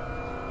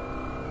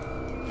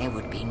 There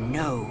would be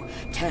no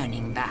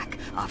turning back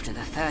after the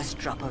first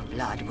drop of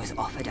blood was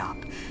offered up.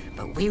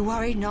 But we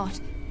worried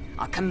not.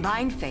 Our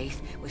combined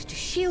faith was to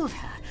shield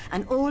her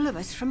and all of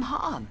us from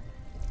harm.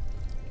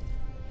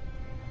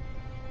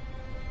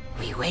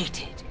 We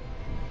waited.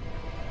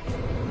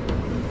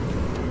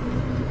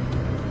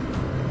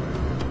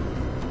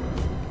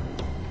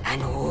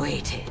 And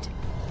waited.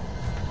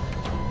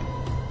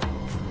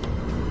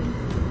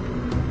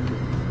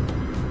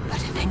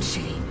 But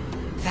eventually,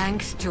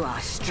 thanks to our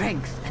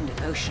strength and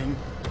devotion,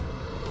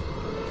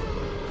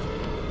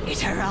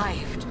 it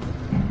arrived.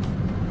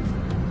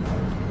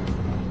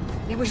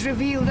 It was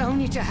revealed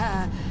only to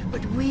her,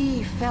 but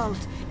we felt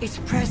its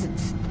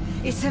presence,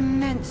 its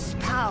immense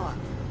power.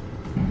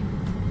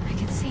 I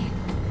can see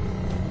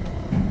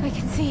him. I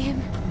can see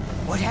him.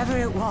 Whatever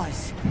it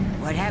was,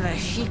 whatever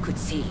she could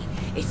see,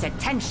 its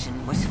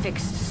attention was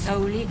fixed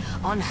solely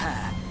on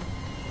her.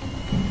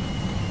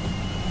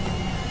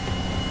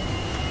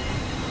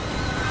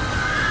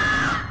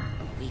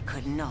 We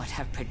could not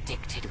have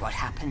predicted what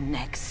happened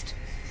next.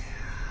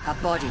 Her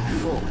body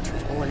fought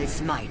with all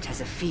its might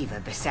as a fever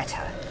beset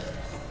her.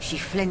 She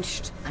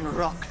flinched and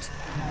rocked,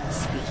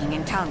 speaking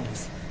in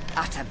tongues,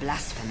 utter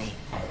blasphemy.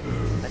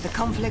 But the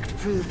conflict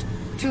proved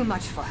too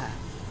much for her.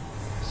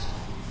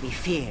 We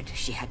feared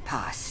she had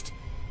passed.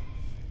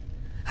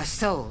 Her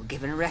soul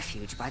given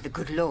refuge by the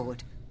good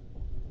Lord.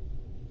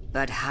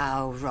 But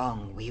how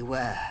wrong we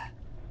were.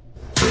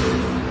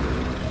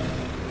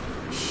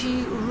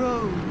 She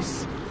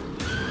rose,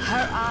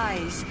 her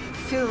eyes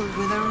filled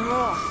with a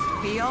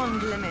wrath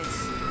beyond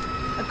limits,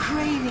 a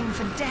craving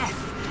for death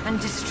and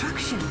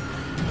destruction,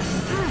 a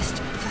thirst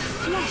for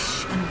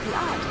flesh and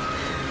blood.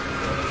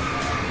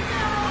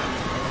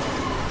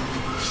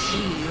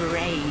 She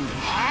rained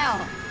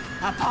hell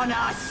upon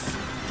us.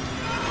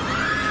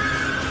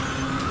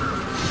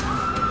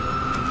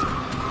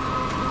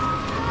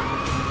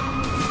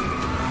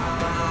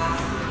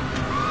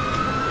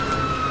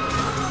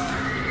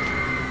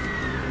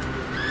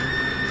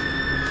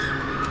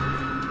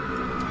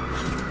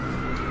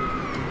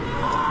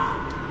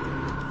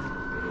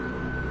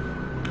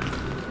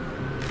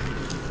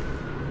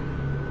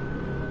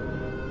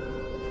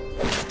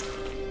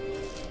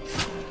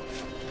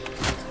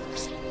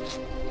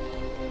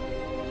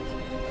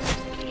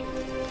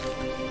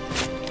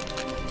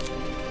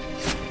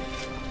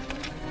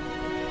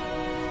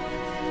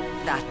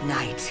 That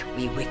night,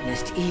 we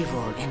witnessed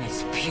evil in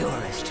its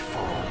purest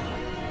form.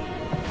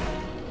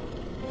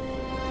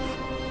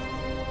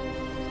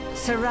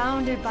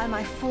 Surrounded by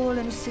my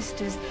fallen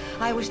sisters,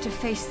 I was to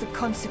face the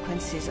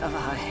consequences of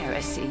our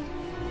heresy.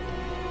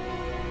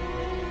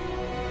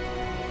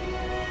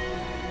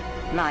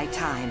 My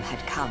time had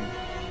come,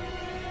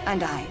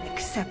 and I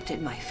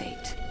accepted my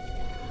fate.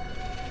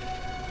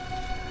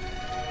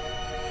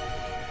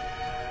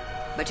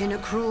 But in a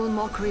cruel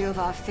mockery of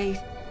our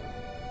faith,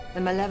 the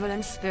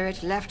malevolent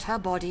spirit left her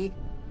body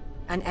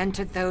and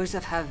entered those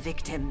of her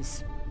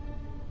victims.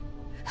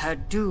 Her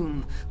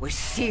doom was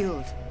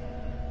sealed.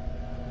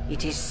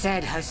 It is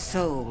said her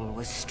soul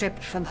was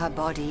stripped from her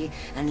body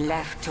and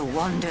left to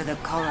wander the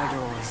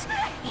corridors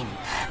in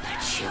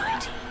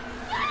perpetuity.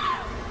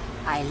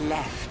 I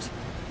left,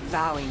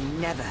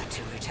 vowing never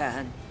to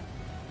return.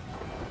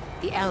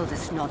 The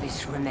eldest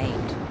novice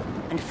remained,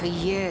 and for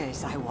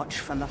years I watched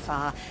from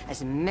afar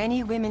as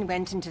many women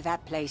went into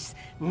that place.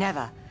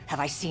 Never have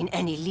I seen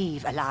any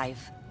leave alive.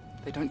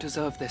 They don't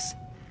deserve this.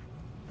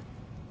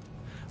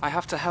 I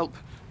have to help.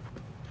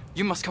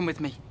 You must come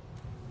with me.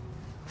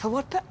 For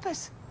what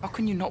purpose? How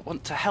can you not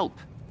want to help?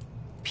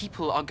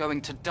 People are going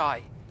to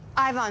die.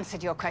 I've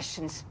answered your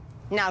questions.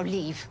 Now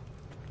leave.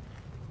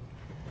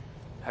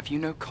 Have you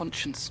no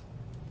conscience?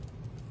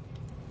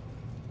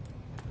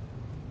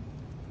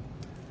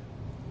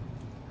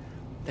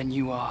 Then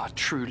you are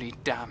truly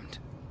damned.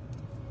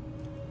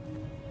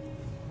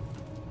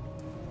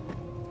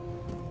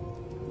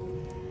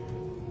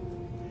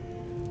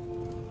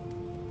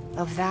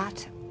 Of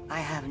that, I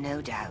have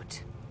no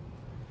doubt.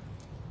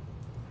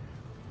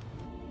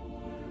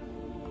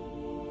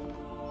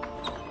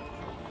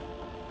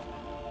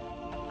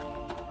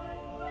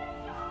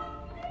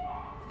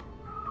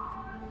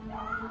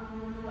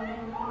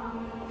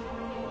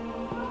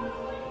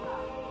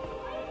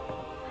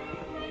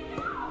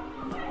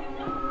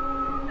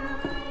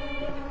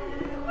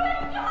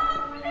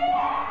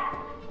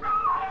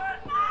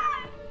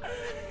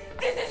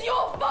 This is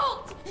your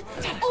fault!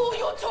 All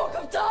your talk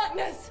of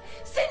darkness!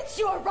 Since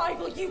your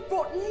arrival, you've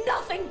brought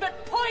nothing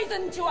but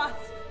poison to us!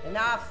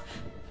 Enough!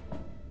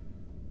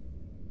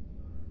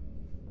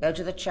 Go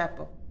to the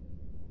chapel.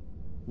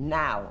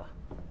 Now.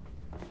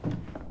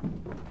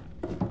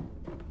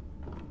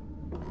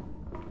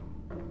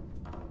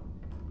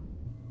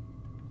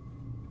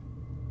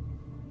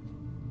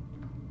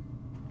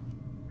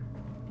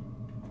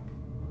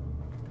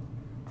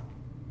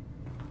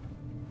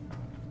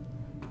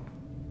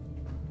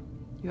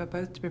 You are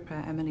both to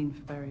prepare Emmeline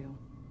for burial.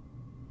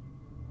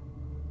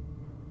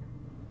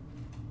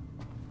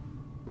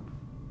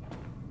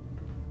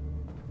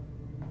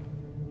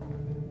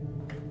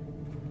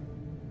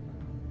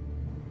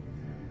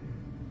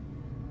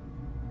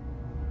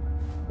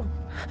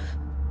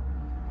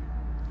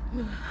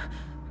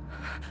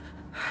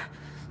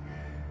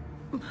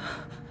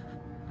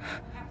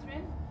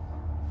 Catherine?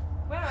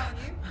 Where are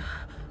you?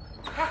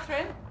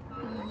 Catherine?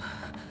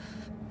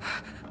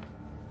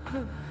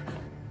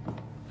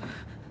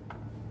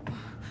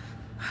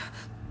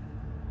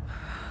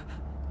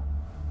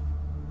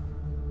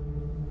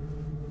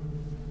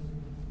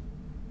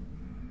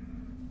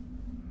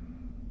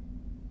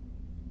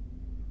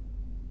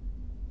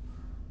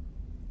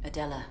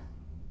 Adela,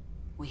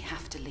 we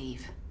have to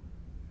leave.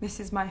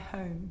 This is my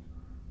home.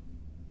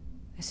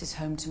 This is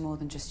home to more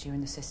than just you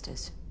and the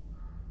sisters.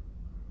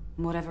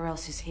 And whatever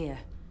else is here,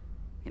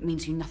 it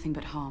means you nothing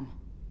but harm.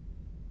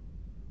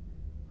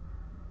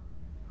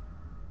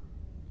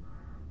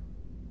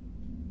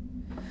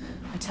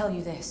 I tell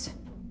you this.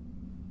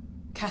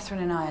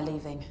 Catherine and I are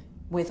leaving,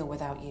 with or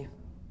without you.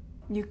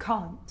 You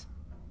can't.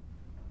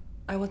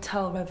 I will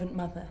tell Reverend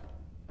Mother.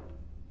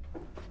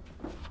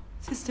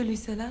 Sister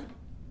Lucilla?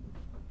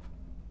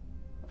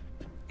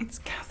 It's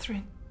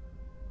Catherine.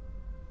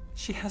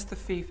 She has the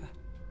fever.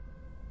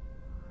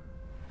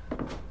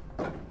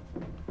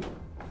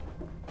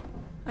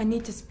 I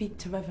need to speak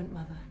to Reverend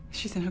Mother.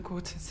 She's in her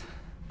quarters.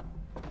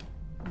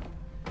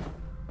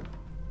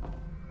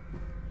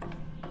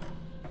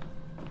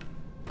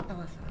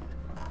 Our Father,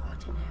 who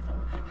art in heaven,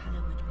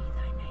 hallowed be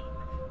thy name.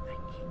 Thy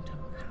kingdom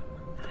come,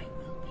 thy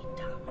will be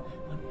done,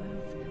 on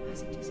earth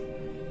as it is in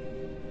heaven.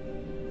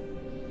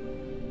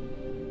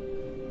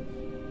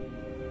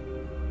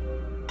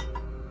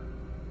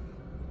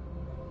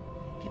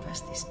 Give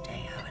us this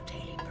day our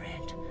daily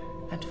bread,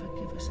 and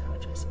forgive us our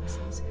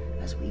trespasses,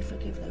 as we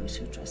forgive those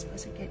who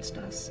trespass against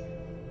us.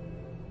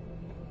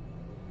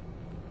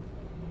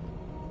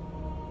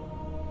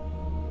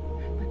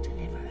 But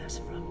deliver us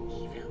from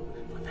evil,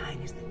 for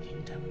thine is the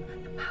kingdom,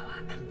 the power,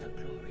 and the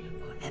glory,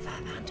 forever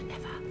and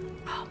ever.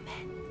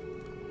 Amen.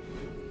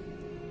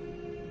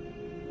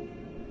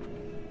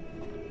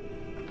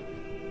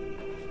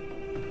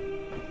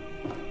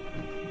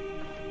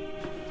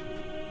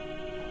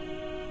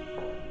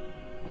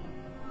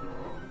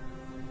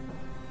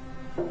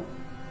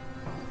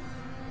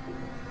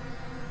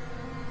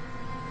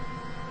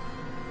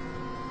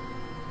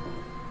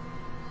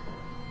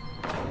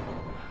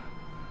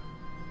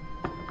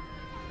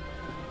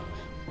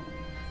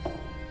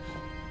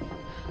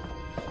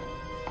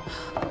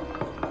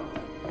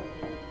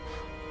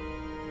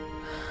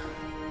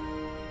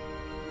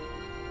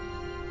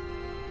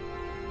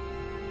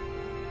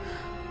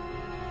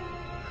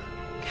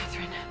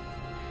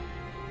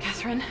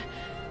 Catherine?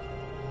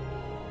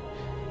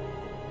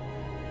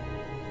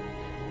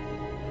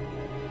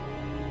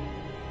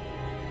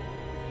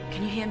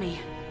 Can you hear me?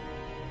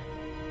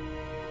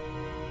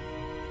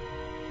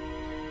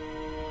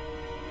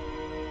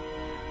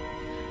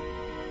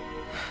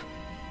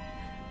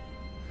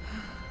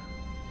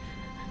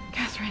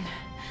 Catherine,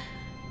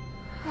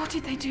 what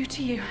did they do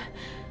to you?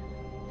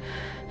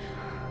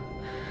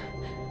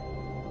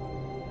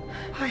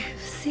 I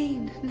have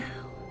seen now.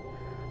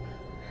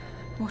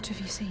 What have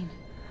you seen?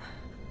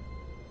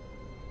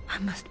 I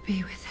must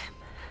be with him.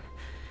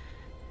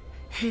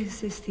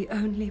 His is the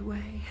only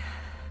way.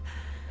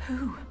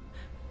 Who?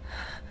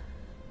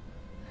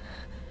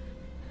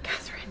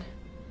 Catherine.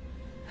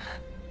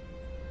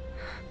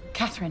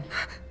 Catherine.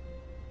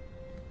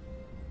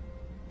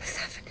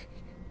 Persephone.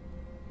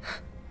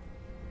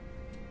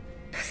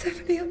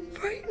 Persephone, I'm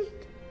frightened.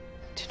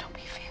 Do not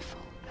be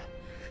fearful.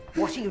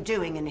 What are you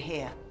doing in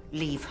here?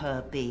 Leave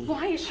her be.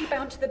 Why is she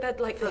bound to the bed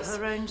like this?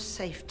 For her own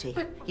safety.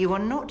 But... You are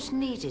not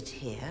needed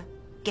here.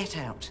 Get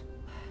out.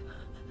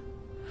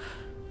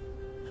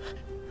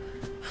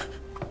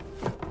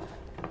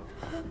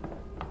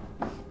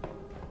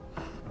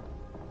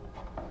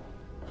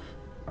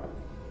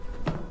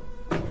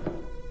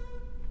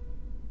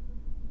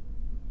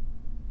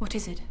 What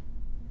is it?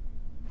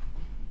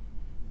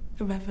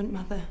 The Reverend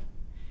Mother.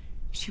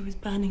 She was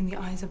burning the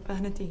eyes of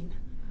Bernadine.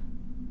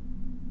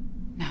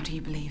 Now do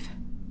you believe?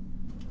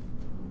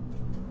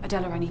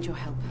 Adela, I need your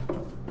help.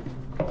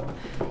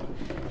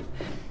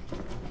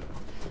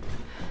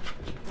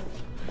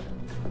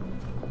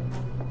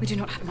 We do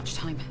not have much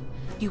time.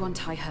 You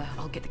untie her,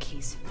 I'll get the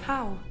keys.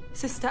 How?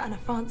 Sister Anna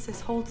Francis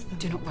holds them.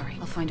 Do not worry,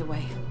 I'll find a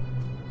way.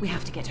 We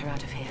have to get her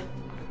out of here.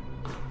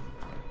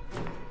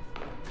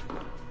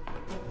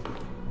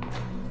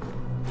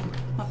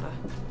 Mother,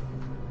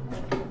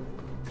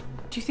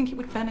 do you think it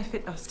would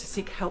benefit us to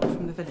seek help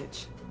from the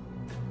village?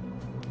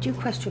 Do you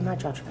question my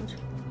judgment?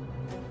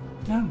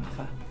 No,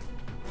 Mother.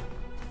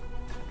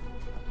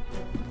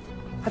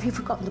 Have you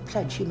forgotten the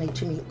pledge you made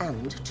to me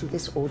and to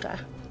this order?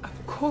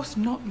 Of course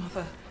not,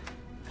 Mother.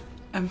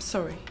 I'm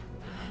sorry.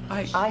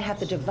 I have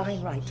the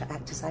divine right to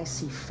act as I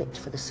see fit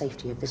for the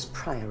safety of this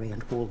priory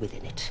and all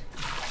within it.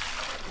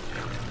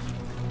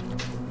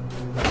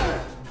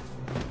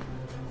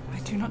 I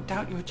do not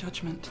doubt your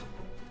judgment,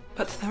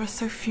 but there are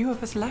so few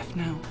of us left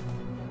now.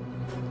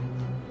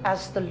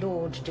 As the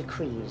Lord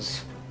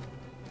decrees.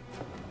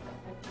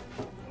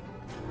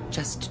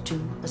 Just do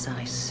as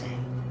I say.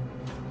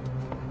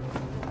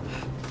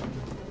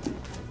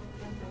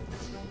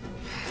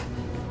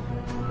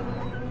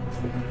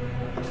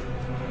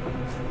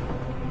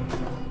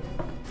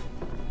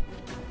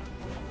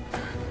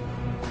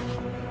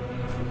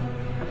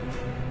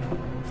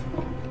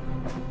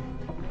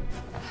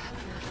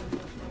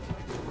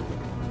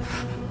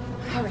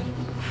 Hurry.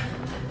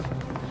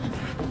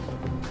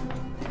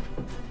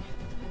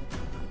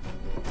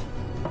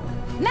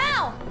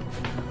 Now!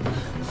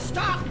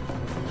 Stop!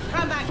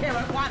 Come back here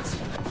at once!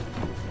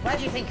 Where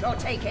do you think you're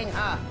taking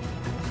her?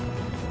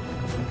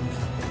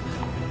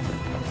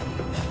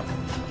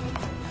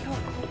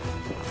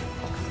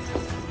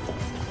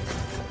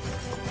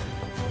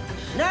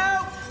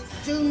 No!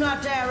 Do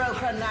not dare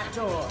open that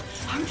door!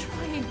 I'm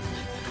trying.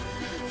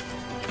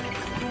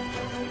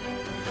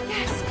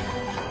 Yes!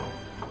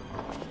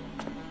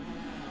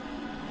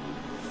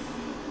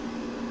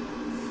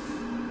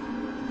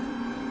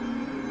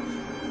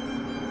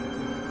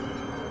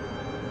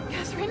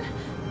 Catherine?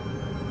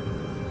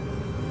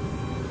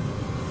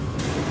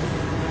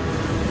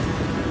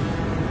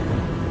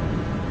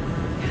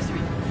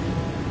 Catherine,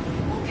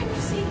 what can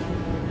you see?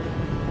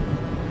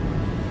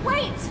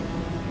 Wait!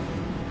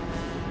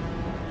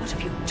 What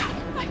have you done?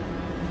 Get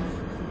away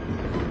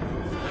from me!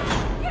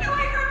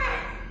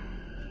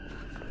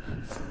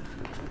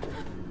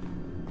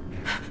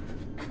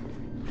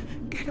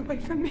 Get away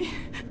from me.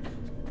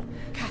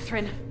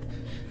 Catherine.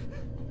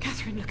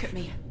 Catherine, look at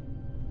me.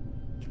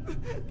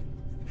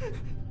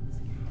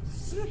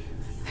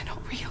 They're not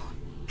real.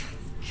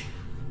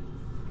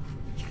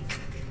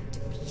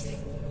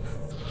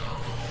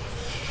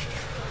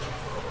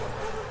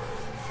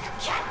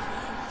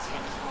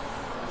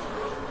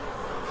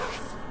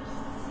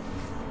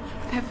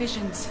 They're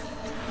visions.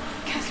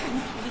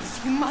 Catherine,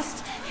 please, you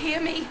must hear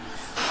me.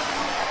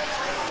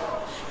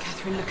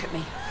 Catherine, look at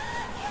me.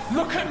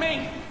 Look at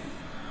me!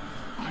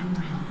 I'm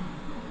real.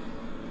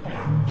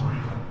 I'm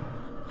real.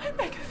 I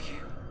beg of you.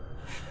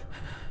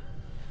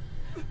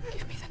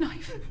 Give me the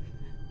knife.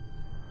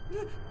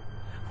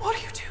 What are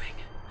you doing?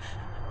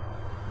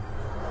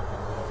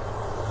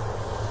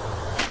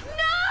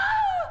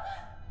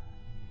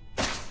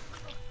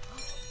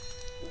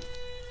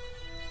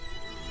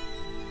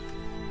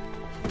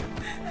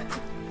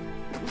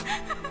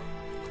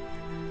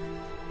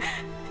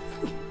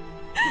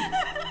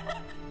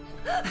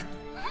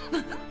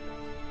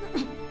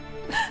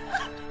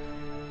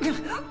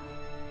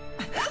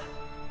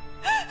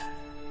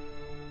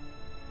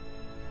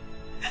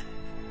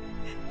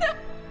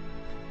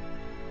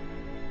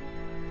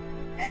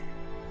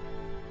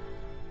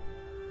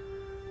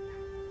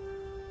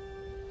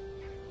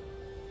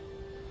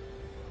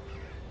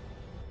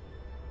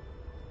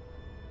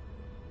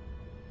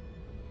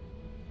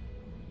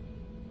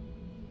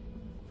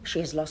 She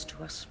is lost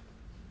to us,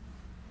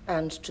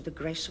 and to the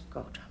grace of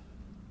God.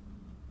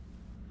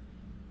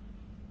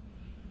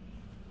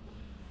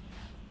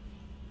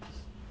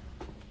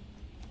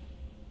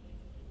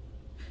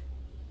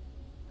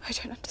 I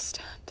don't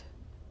understand.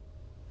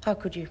 How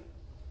could you?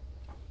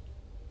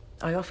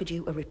 I offered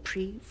you a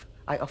reprieve,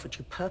 I offered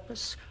you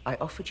purpose, I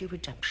offered you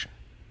redemption.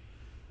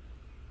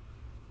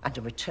 And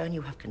in return,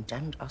 you have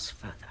condemned us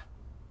further.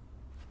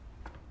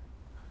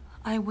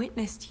 I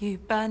witnessed you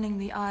burning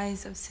the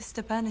eyes of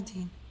Sister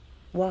Bernadine.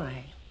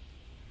 Why?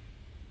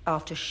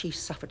 After she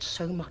suffered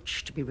so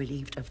much to be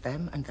relieved of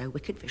them and their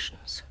wicked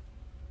visions,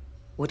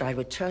 would I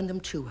return them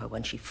to her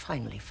when she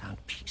finally found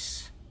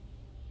peace?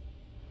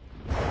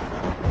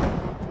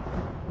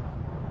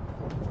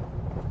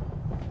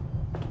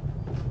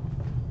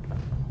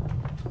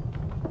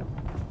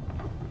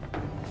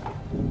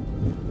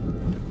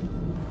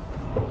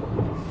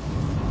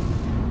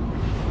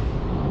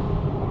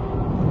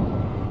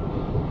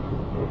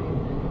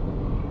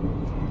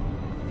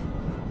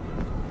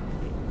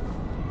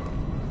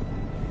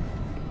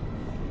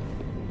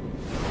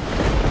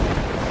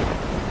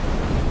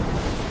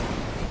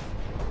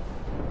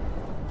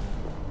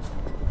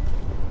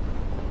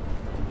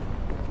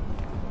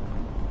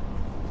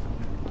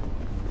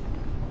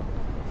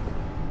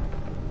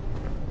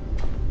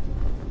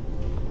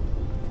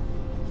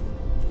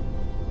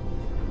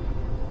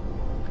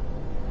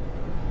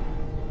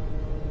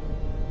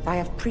 I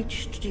have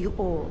preached to you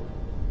all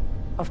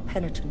of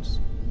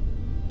penitence,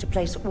 to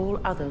place all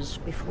others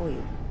before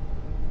you.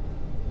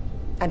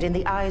 And in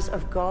the eyes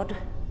of God,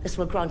 this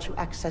will grant you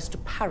access to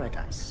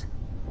paradise,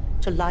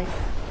 to life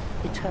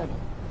eternal.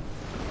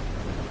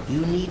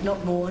 You need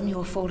not mourn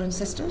your fallen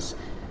sisters.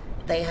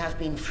 They have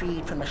been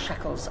freed from the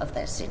shackles of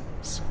their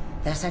sins.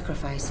 Their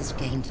sacrifice has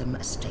gained them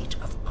a state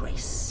of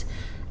grace.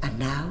 And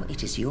now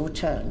it is your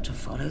turn to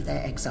follow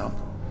their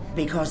example.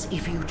 Because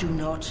if you do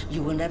not,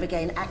 you will never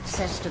gain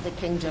access to the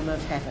kingdom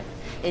of heaven.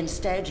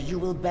 Instead, you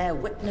will bear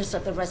witness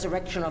of the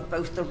resurrection of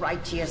both the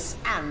righteous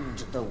and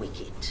the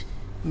wicked.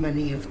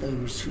 Many of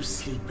those who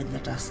sleep in the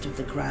dust of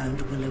the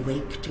ground will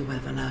awake to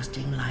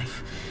everlasting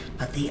life,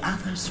 but the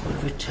others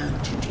will return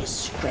to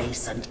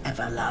disgrace and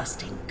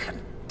everlasting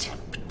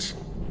contempt.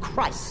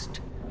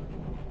 Christ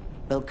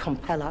will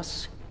compel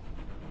us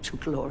to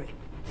glory.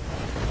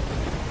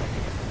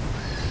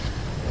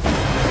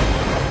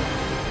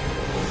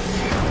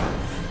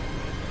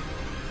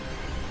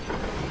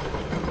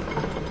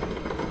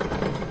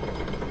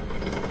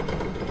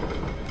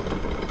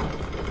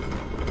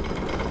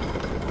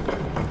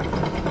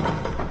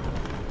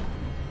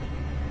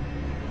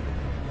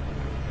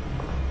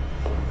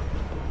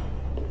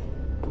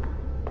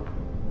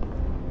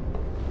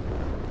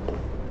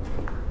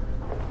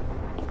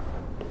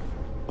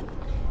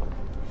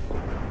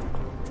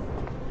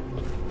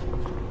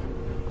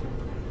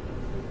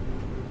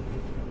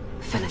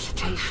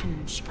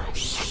 Felicitations, my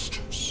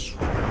sisters.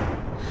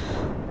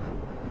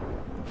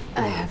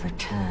 I have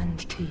returned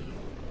to you.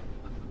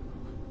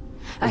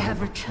 I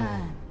have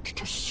returned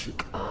to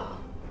seek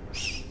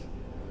arms.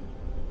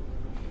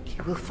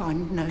 You will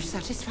find no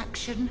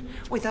satisfaction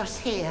with us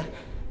here.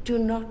 Do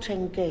not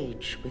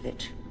engage with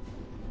it.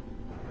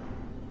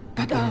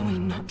 But are we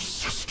not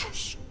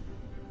sisters?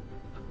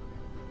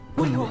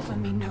 Will you offer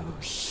me no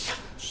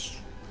sons?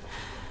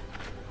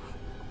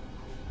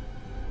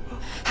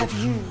 Have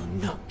you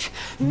not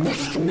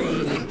missed me?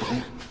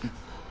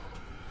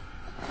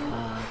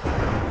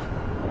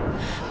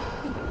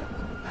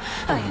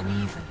 I am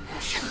even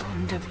as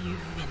fond of you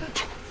in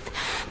death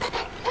than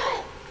in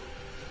life.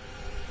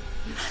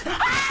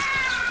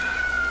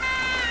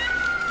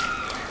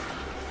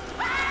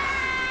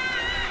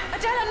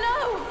 Adela, no!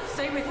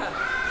 Stay with her.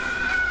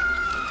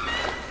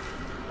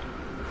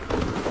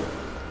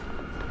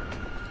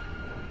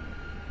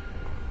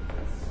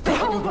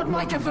 Behold what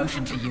my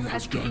devotion to you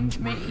has gained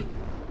me.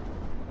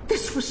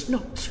 This was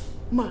not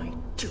my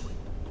doing.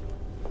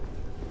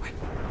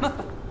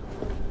 Mother,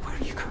 where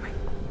are you going?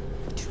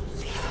 To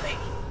leave me.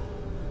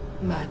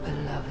 My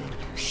beloved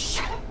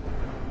Lucia.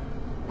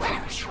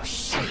 Where is your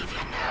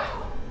savior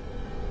now?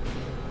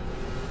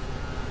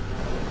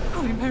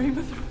 Holy Mary,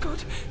 Mother of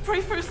God,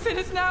 pray for us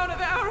sinners now and at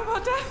the hour of our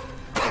death.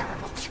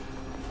 Parables.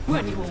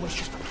 When you always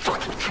just a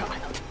fucking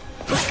child.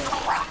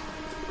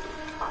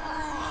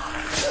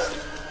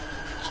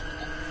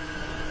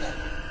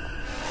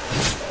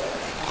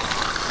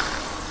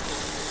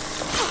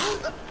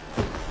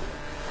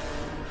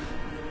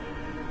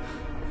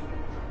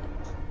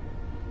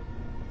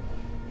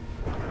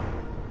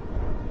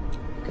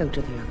 Go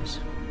to the others.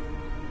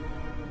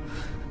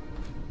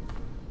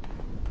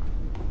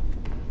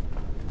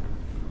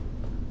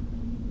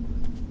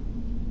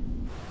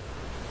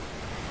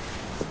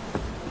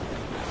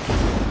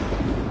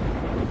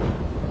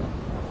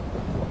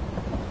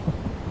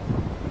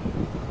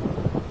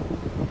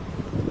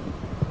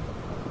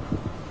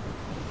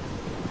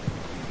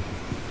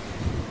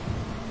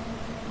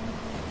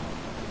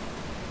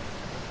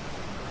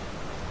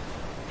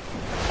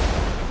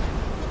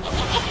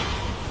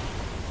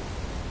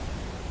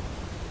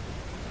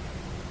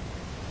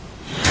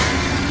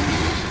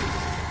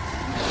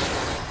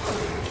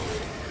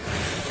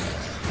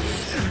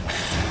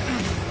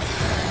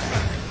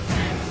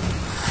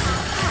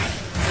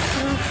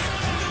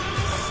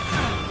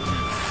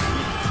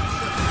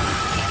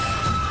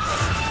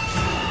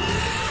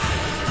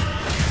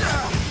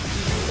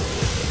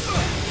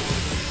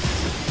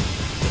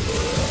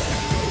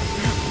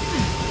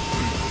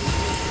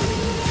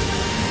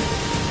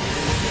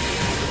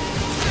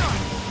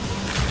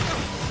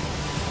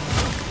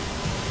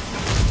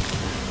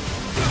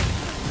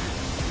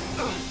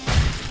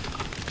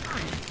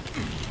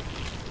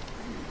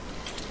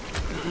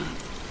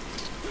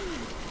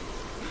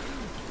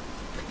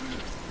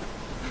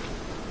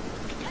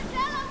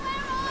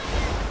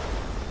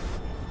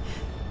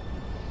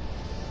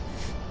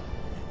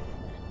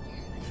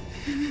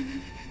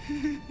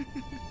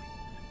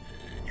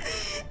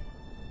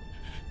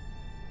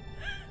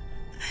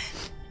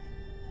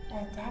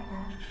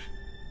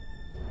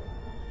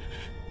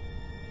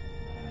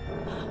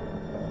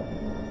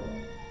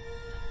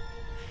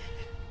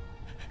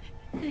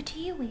 Who do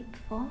you weep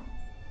for?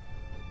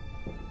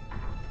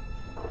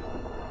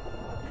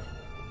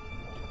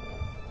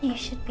 You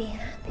should be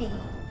happy.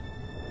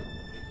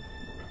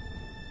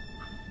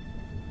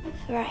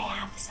 For I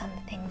have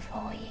something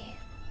for you.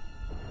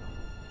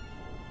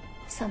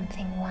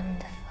 Something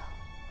wonderful.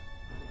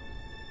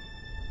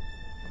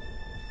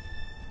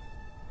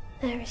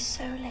 There is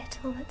so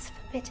little that's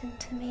forbidden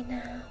to me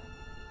now.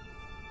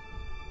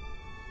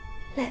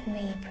 Let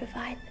me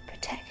provide the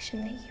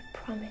protection that you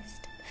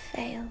promised but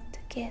failed to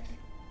give.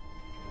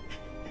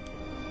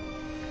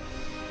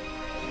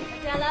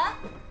 Adela?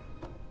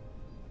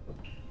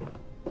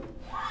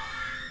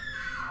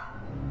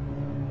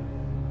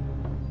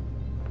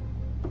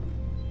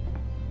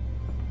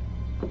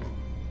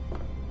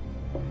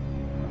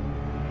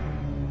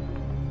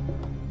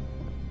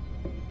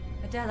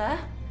 Adela?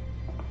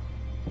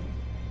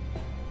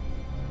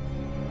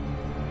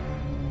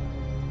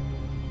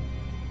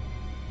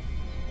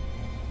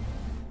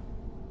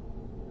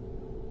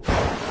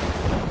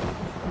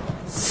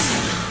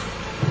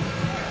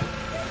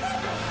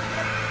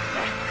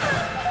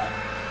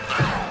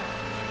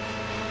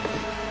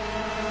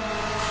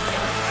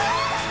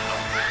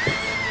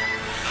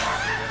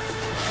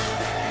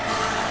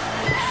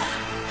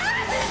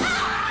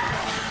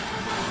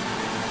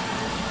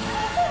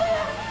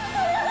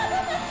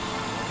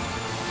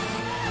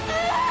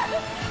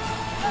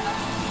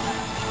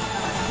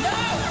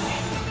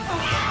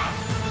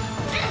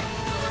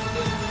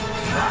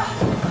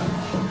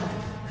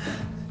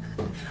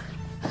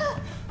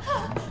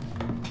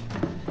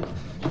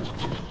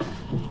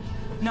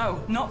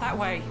 No, not that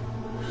way.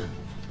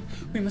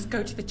 We must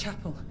go to the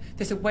chapel.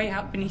 There's a way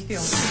out beneath the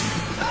altar.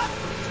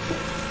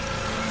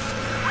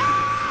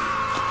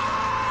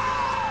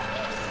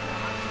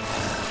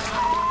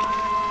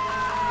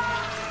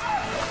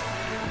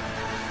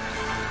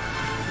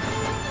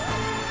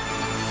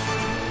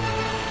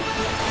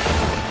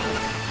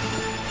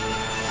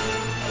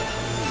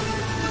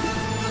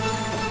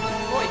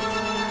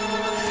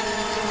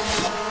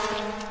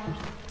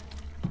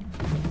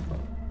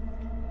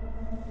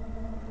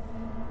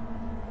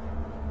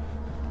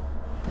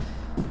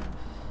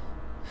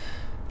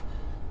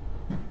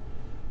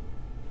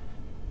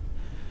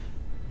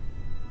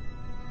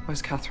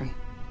 Where's Catherine?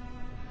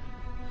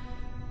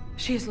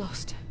 She is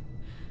lost.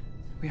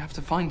 We have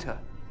to find her.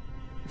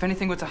 If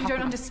anything were to happen... You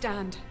don't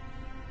understand.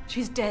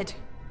 She's dead.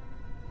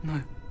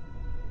 No.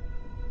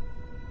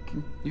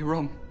 You're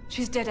wrong.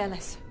 She's dead,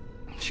 Ellis.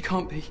 She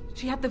can't be.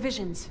 She had the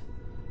visions.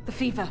 The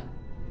fever.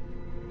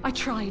 I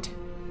tried.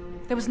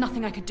 There was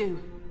nothing I could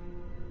do.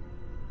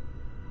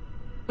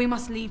 We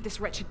must leave this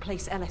wretched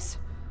place, Ellis,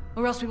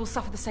 or else we will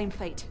suffer the same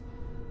fate.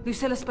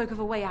 Lucilla spoke of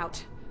a way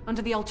out,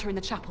 under the altar in the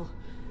chapel.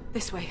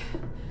 This way.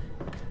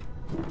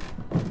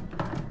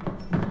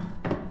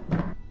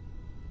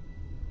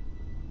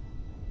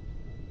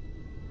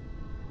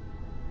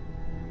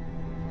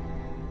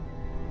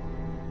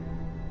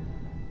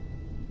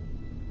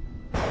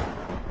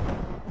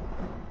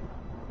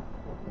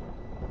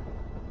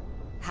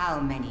 How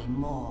many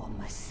more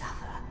must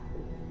suffer?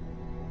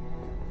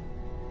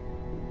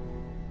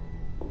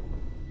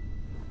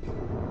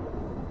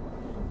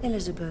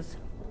 Elizabeth,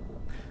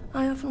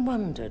 I often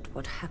wondered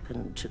what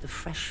happened to the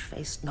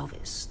fresh-faced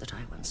novice that I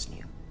once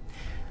knew.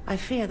 I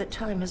fear that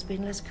time has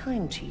been less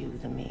kind to you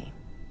than me.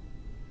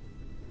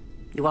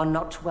 You are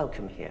not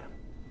welcome here.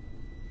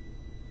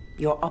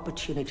 Your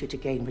opportunity to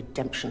gain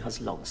redemption has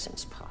long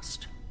since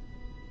passed.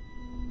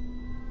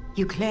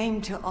 You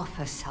claim to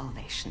offer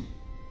salvation.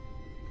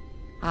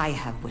 I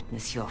have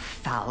witnessed your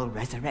foul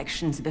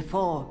resurrections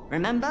before,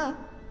 remember?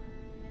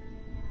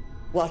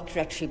 What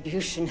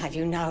retribution have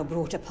you now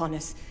brought upon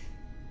us?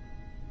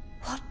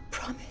 What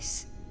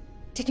promise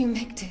did you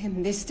make to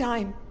him this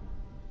time?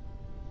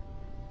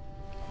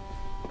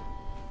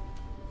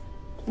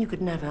 You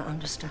could never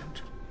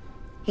understand.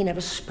 He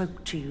never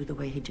spoke to you the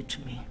way he did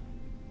to me.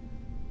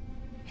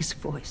 His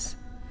voice,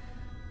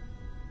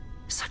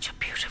 such a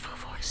beautiful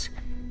voice.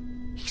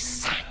 He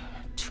sang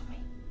to me.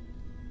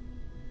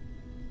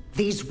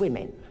 These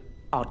women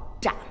are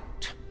damned.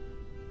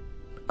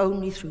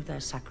 Only through their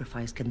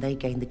sacrifice can they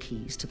gain the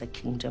keys to the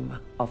kingdom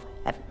of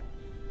heaven.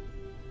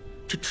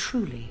 To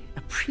truly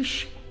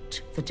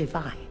appreciate the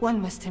divine,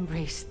 one must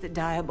embrace the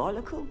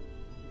diabolical.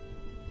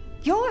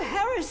 Your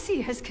heresy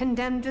has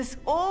condemned us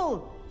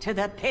all to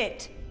the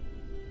pit.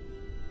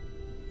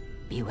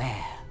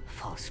 Beware,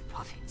 false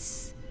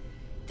prophets.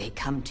 They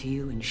come to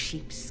you in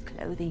sheep's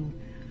clothing,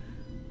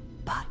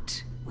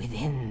 but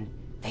within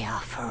they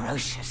are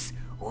ferocious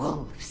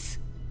wolves.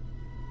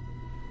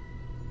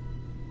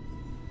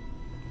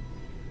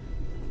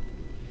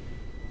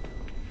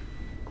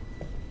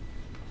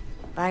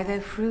 By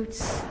their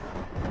fruits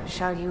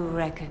shall you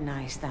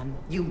recognize them.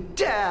 You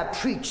dare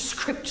preach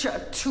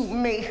scripture to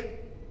me?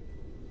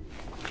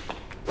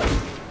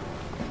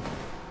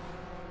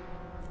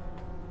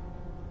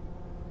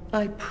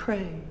 I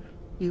pray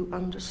you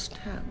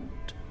understand.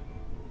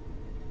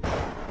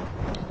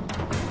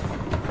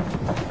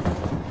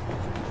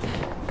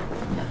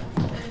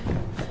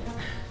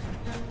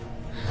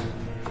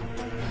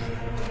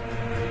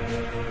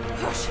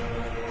 Push!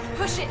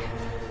 Push it!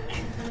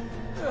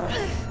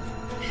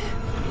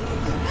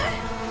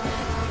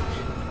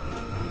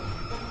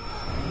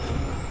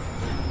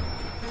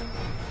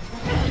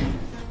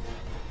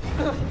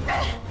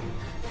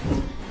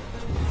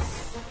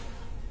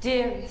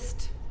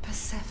 Dearest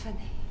Persephone,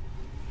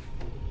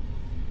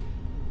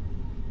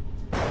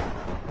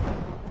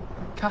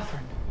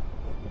 Catherine.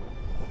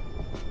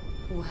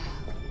 Well,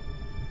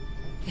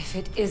 if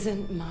it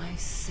isn't my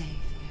savior.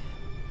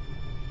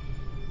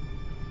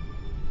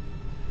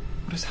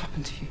 What has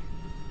happened to you?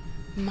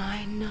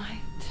 My knight.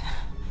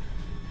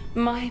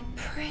 My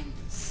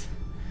prince.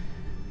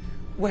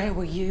 Where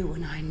were you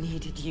when I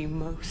needed you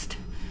most?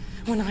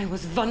 When I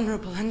was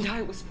vulnerable and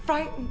I was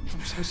frightened?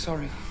 I'm so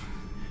sorry.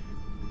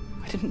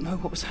 I didn't know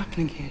what was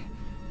happening here.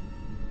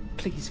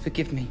 Please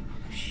forgive me.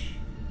 Shh.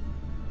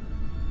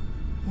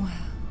 Well,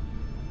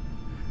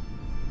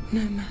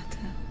 no matter.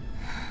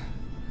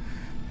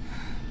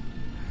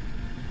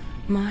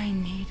 My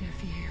need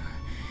of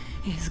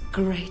you is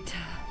greater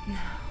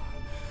now.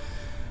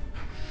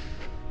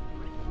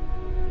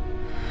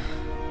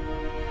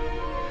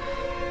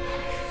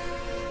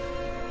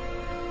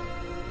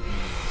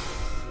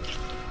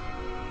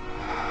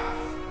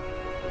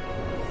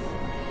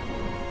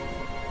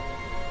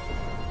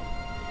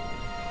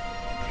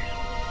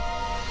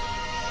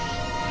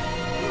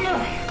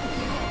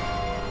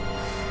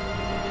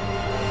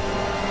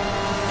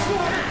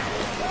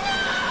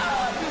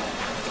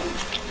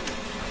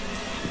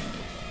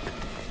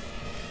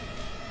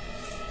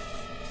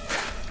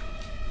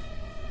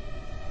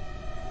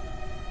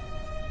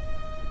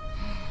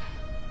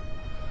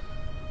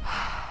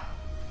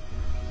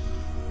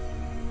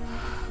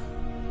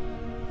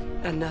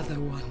 Another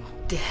one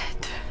dead.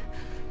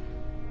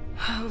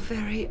 How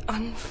very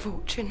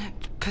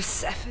unfortunate,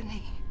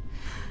 Persephone.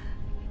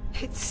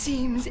 It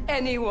seems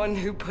anyone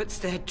who puts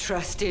their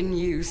trust in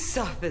you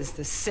suffers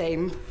the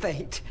same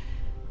fate.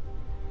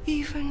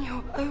 Even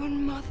your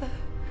own mother,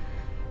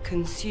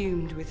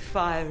 consumed with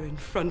fire in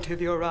front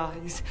of your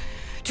eyes,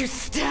 to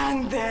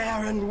stand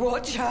there and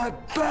watch her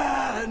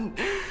burn.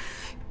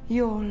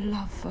 Your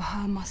love for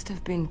her must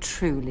have been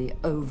truly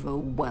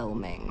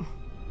overwhelming.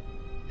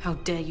 How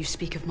dare you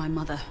speak of my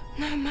mother?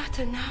 No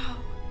matter now.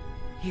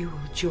 You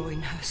will join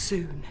her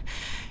soon.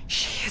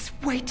 She is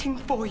waiting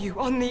for you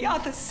on the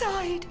other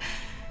side.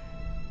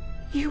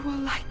 You will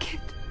like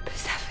it,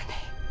 Persephone.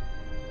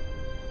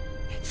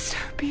 It's so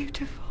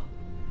beautiful.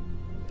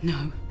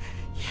 No.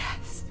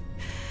 Yes.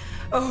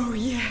 Oh,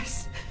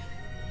 yes.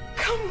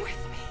 Come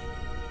with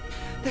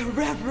me. The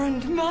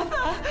Reverend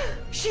Mother,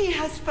 she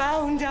has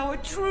found our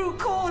true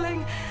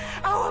calling,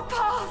 our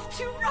path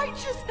to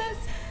righteousness.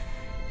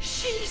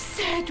 She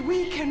said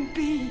we can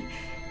be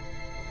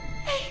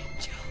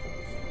angels.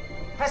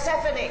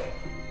 Persephone!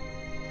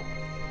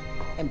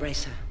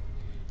 Embrace her.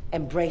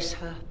 Embrace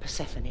her,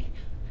 Persephone.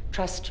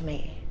 Trust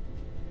me.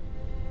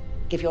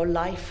 Give your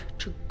life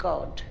to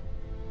God.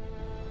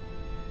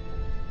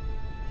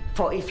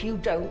 For if you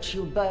don't,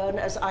 you burn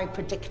as I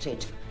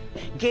predicted.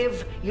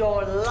 Give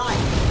your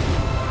life.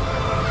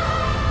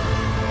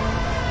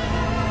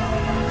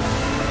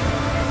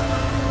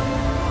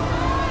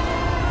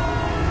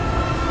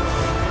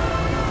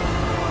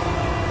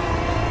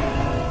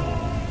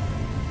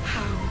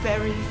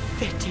 Very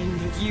fitting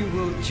that you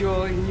will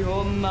join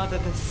your mother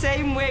the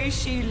same way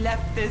she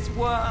left this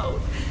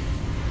world.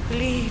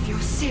 Leave your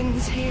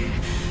sins here.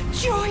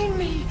 Join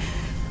me.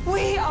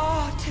 We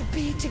are to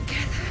be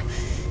together.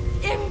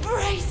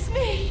 Embrace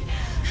me.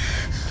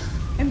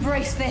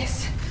 Embrace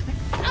this.